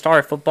like you're a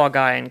star football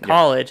guy in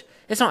college,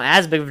 it's not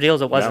as big of a deal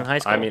as it was in high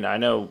school. I mean, I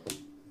know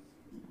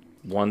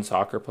one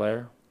soccer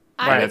player,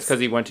 I and would it's because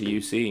he went to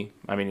UC.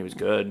 I mean, he was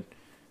good.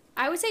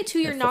 I would say too,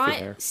 you're Yeah, fluffy not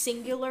hair.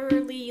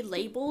 singularly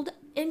labeled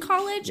in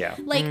college. Yeah.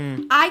 Like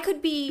I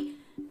could be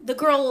the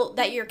girl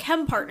that you're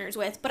chem partners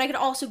with, but I could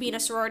also be in a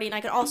sorority and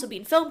I could also be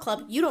in film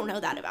club. You don't know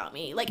that about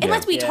me. Like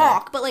unless we Yeah.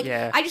 talk, but like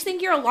Yeah. I just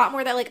think you're a lot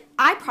more that like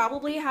I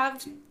probably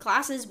have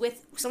classes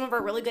with some of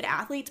our really good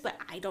athletes, but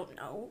I don't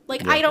know.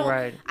 Like I don't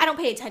Right.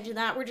 pay attention to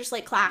that. We're just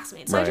like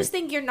classmates. So I Right. just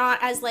think you're not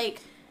as like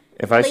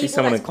If I see labeled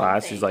someone as in one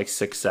class thing. who's like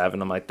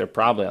 6'7", I'm like, they're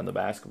probably on the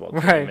basketball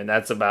team, Right. and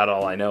that's about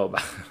all I know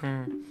about.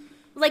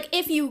 like,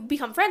 if you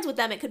become friends with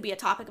them, it could be a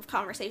topic of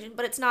conversation,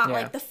 but it's not, Yeah.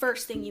 like, the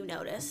first thing you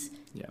notice.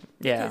 Yeah.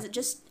 Yeah. Because it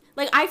just,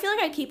 like, I feel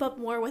like I keep up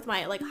more with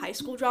my, like, high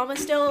school drama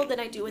still than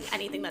I do with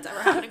anything that's ever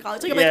happened in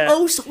college. Like, I'm Yeah. like,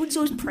 oh,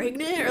 so-and-so's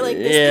pregnant, or, like,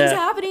 this Yeah. thing's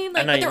happening.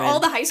 Like, know but they're you all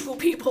mean. the high school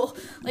people.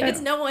 Like, Yeah.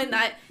 it's no one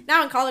that,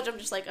 now in college, I'm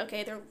just like,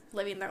 okay, they're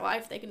living their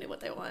life. They can do what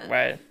they want.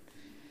 Right.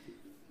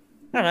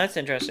 I don't know. That's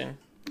interesting.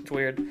 It's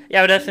weird. Yeah,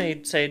 I would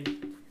definitely say,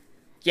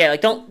 yeah,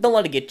 like don't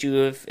let it get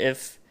you.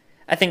 If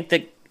I think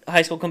that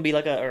high school can be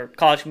like or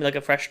college can be like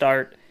a fresh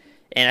start,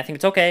 and I think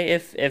it's okay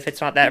if it's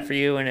not that for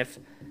you, and if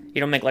you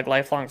don't make like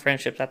lifelong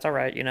friendships, that's all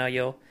right. You know,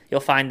 you'll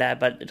find that,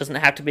 but it doesn't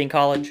have to be in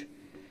college.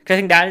 Because I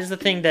think that is the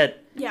thing that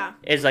Yeah.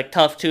 is like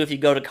tough too. If you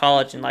go to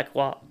college and like,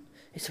 well,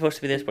 it's supposed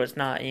to be this, but it's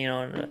not. You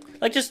know, and,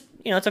 like just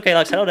it's okay.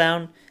 Like settle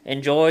down,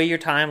 enjoy your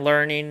time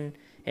learning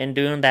and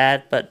doing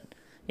that, but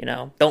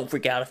don't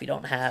freak out if you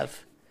don't have.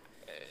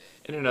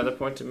 And another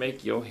point to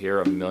make, you'll hear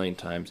a million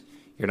times,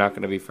 you're not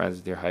going to be friends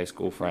with your high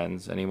school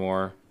friends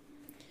anymore.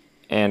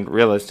 And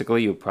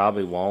realistically, you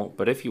probably won't.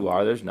 But if you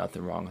are, there's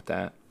nothing wrong with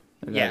that.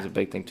 And Yeah. that's a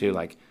big thing too.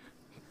 Like,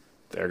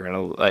 they're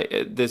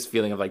gonna this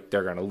feeling of like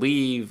they're gonna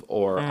leave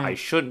or I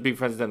shouldn't be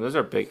friends with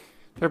them.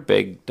 They're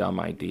big dumb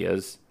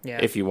ideas. Yeah.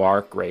 If you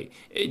are, great.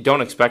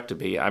 Don't expect to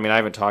be. I mean, I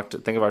haven't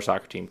think of our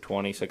soccer team,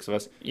 26 of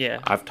us. Yeah.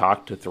 I've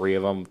talked to 3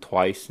 of them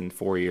twice in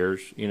 4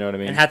 years. You know what I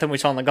mean? And half of them we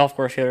saw on the golf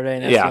course the other day,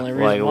 and that's the only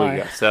reason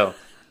why. So,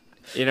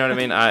 you know what I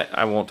mean?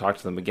 I won't talk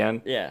to them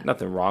again. Yeah.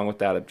 Nothing wrong with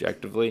that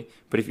objectively.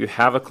 But if you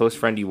have a close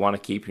friend you want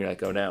to keep, you're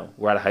like, oh no,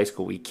 we're out of high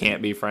school. We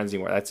can't be friends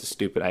anymore. That's a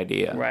stupid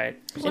idea. Right.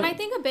 When I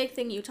think a big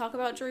thing you talk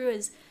about, Drew,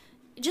 is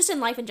just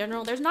in life in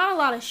general, there's not a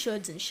lot of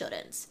shoulds and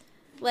shouldn'ts.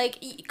 Like,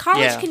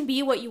 college Yeah. can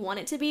be what you want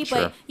it to be, Sure.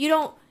 but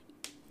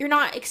you're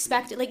not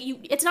expected, like,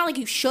 it's not like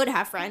you should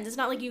have friends. It's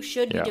not like you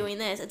should be Yeah. doing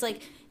this. It's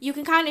like, you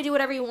can kind of do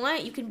whatever you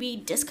want. You can be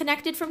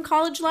disconnected from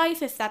college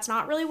life if that's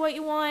not really what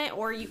you want,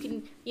 or you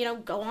can,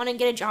 go on and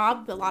get a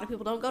job. A lot of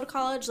people don't go to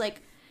college.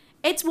 Like,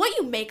 it's what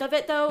you make of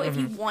it, though. If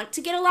you want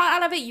to get a lot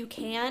out of it, you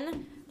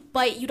can,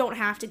 but you don't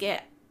have to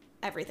get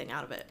everything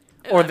out of it.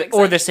 if Or that the makes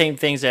or the sense. same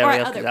things that Or everybody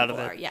else other gets out of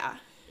people it. are, yeah.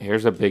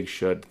 Here's a big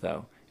should,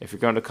 though. If you're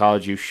going to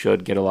college, you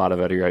should get a lot of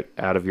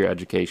out of your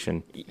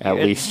education. At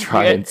least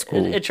try in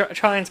school.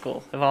 Try in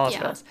school, if all else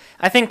Yeah. fails.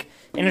 I think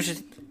an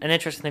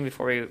interesting thing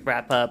before we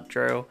wrap up,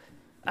 Drew,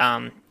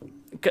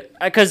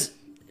 because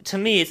to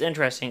me it's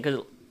interesting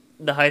because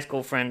the high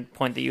school friend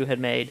point that you had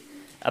made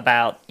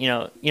about you're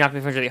not gonna be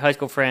friends with your high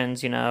school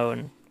friends,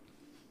 and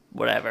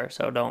whatever,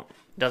 so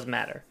doesn't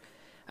matter.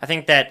 I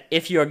think that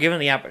if you are given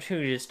the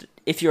opportunity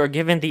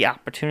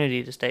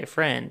to stay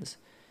friends,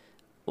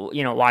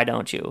 why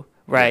don't you,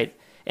 right?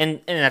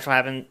 And that's what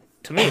happened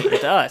to me,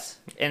 to us.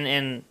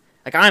 And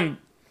like I'm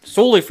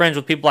solely friends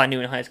with people I knew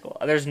in high school.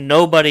 There's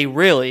nobody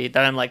really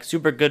that I'm like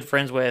super good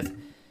friends with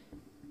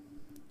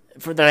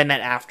that I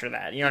met after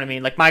that. You know what I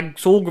mean? Like my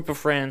sole group of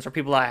friends are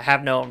people I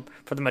have known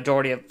for the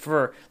majority of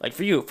for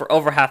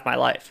over half my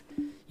life.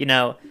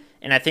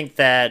 And I think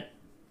that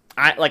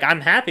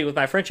I'm happy with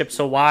my friendship,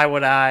 so why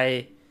would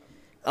I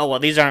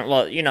these aren't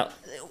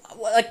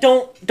like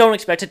don't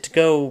expect it to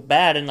go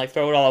bad and like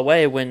throw it all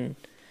away when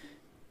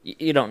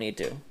you don't need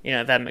to,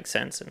 if that makes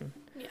sense. And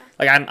Yeah.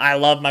 like I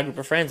love my group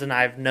of friends, and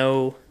I have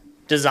no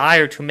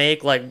desire to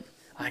make like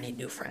I need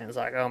new friends.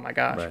 Like, oh my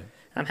gosh, Right.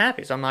 I'm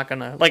happy, so I'm not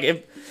gonna like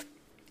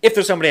if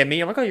there's somebody I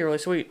meet, I'm like, oh, you're really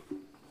sweet.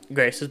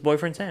 Grace's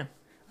boyfriend Sam,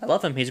 I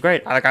love him. He's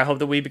great. I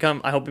hope we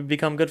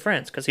become good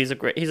friends because he's a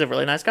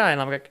really nice guy,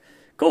 and I'm like,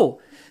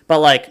 cool. But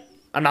like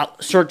I'm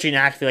not searching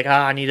actively like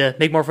I need to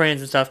make more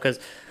friends and stuff because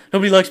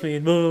nobody likes me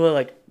and blah, blah, blah.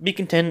 Like be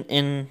content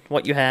in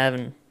what you have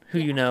and who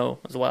you know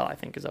as well, I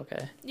think is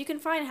okay. You can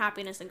find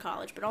happiness in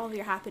college, but all of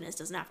your happiness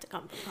doesn't have to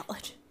come from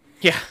college.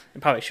 Yeah, it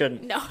probably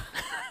shouldn't. No,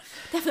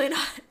 definitely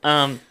not.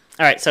 All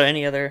right. So,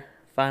 any other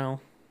final?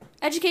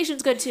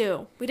 Education's good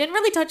too. We didn't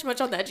really touch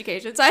much on the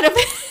education side of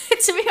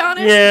it, to be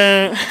honest.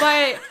 Yeah.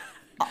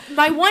 But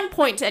my one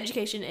point to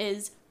education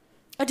is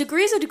a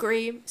degree is a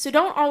degree, so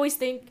don't always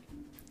think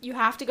you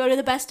have to go to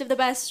the best of the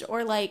best,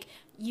 or like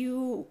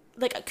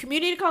a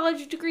community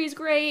college degree is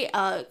great,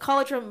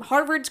 college from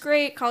Harvard's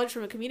great, college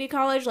from a community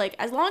college. Like,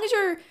 as long as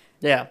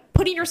you're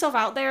putting yourself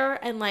out there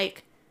and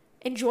like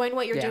enjoying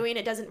what you're doing,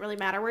 it doesn't really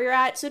matter where you're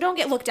at. So don't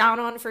get looked down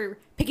on for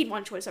picking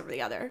one choice over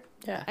the other.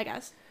 Yeah. I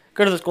guess.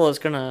 Go to the school that's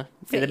gonna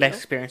be Fit the best you.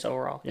 experience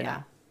overall. You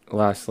Yeah. know?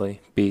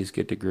 Lastly, B's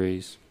get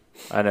degrees.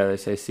 I know they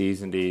say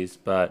C's and D's,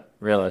 but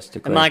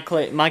realistically, In my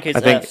case, I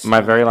think F's.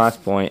 my very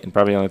last point, and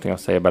probably the only thing I'll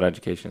say about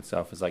education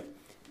itself, is like,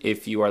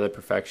 if you are the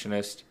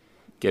perfectionist,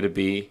 get a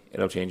B.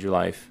 It'll change your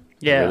life.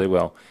 Yeah. It really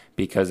will.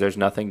 Because there's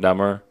nothing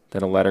dumber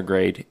than a letter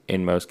grade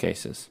in most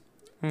cases.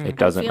 It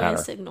doesn't Feeling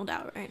matter. signaled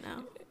out right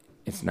now.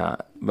 It's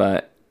not.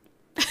 But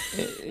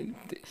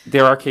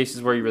there are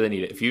cases where you really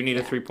need it. If you need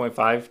a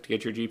 3.5 to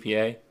get your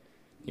GPA,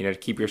 to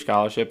keep your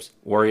scholarships,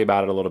 worry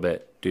about it a little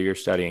bit. Do your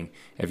studying.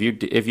 If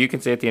you can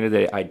say at the end of the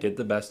day, I did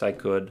the best I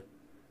could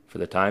for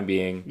the time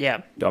being.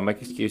 Yeah. Don't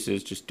make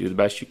excuses. Just do the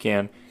best you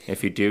can.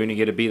 If you do and you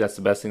get a B, that's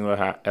the best thing that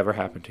will ever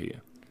happen to you.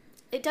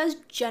 it does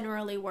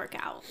generally work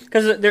out.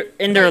 Because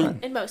In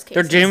most cases.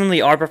 there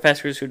genuinely are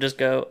professors who just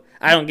go,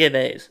 I don't give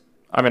A's.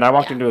 I mean, I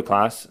walked Yeah. into a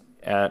class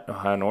at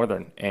Ohio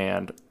Northern,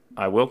 and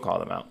I will call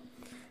them out.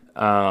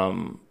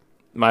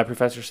 My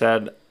professor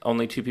said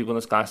only 2 people in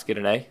this class get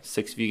an A,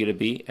 6 of you get a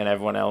B, and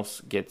everyone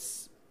else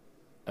gets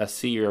a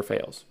C or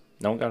fails.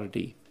 No one got a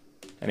D.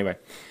 Anyway,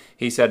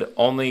 he said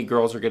only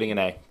girls are getting an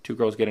A. 2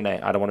 girls get an A.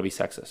 I don't want to be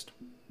sexist.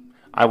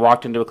 I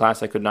walked into a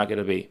class I could not get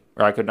a B,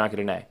 or I could not get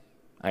an A.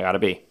 I got a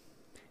B.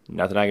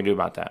 Nothing I can do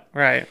about that.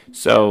 Right.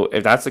 So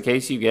if that's the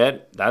case you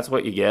get, that's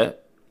what you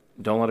get.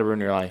 Don't let it ruin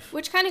your life.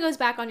 Which kind of goes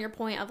back on your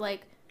point of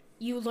like,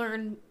 you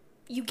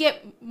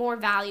get more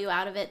value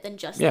out of it than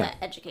just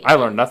the education. I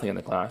learned nothing in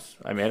the class.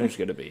 I managed to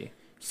get a B.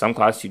 Some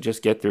class you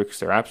just get through because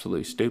they're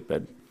absolutely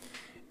stupid.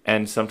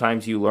 And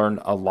sometimes you learn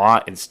a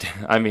lot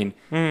instead. I mean,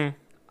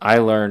 I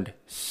learned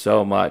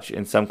so much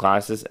in some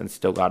classes and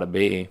still got a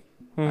B.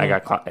 I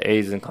got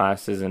A's in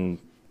classes and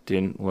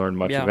didn't learn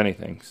much of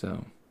anything.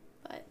 So,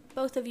 But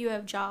both of you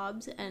have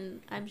jobs,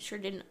 and I'm sure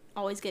didn't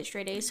always get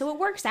straight A's, so it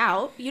works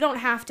out. You don't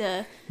have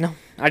to. No,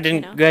 I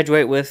didn't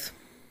graduate with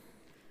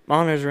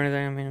honors or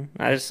anything. I mean,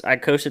 I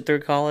coasted through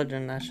college,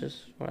 and that's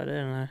just what I did.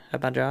 And I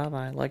have my job.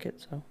 I like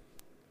it. So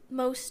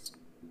Most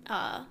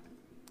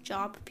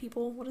job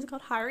people, what is it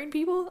called? Hiring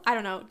people? I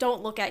don't know.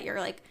 Don't look at your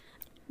like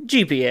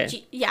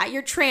GPA.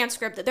 your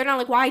transcript. They're not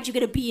like, why did you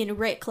get a B in a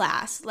writ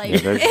class? Like, yeah,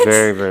 there's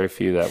very, very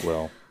few that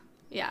will.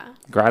 Yeah.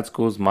 Grad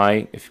schools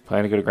might. If you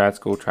plan to go to grad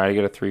school, try to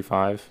get a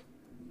 3.5.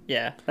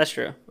 Yeah, that's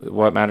true.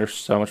 What matters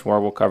so much more,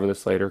 we'll cover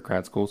this later,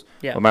 grad schools.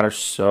 Yeah. What matters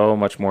so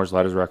much more is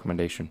letters of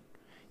recommendation.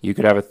 You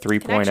could have a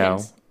 3.0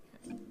 Connections.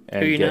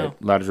 and Who you get know.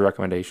 letters of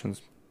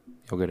recommendations.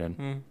 You'll get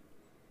in.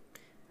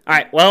 All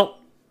right. Well,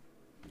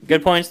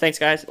 good points. Thanks,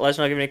 guys. Let us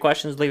know if you have any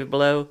questions. Leave it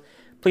below.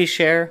 Please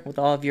share with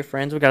all of your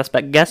friends. We got a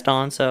special guest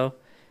on, so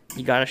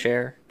you gotta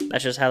share.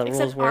 That's just how the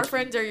rules Except work. my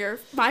friends are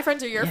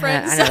your Yeah,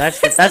 friends. I know that's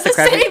the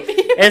crappy.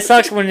 It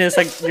sucks when it's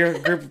like your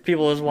group of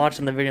people is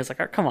watching the video. It's like,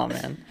 oh, come on,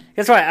 man.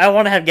 That's why I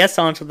want to have guests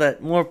on so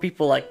that more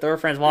people like their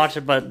friends watch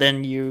it, but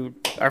then you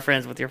are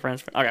friends with your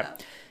friends. Okay.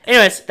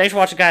 Anyways, thanks for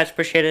watching, guys.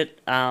 Appreciate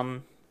it.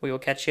 We will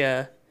catch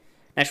you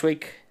next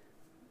week.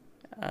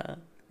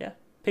 Yeah.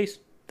 Peace.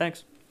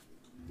 Thanks.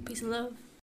 Peace and love.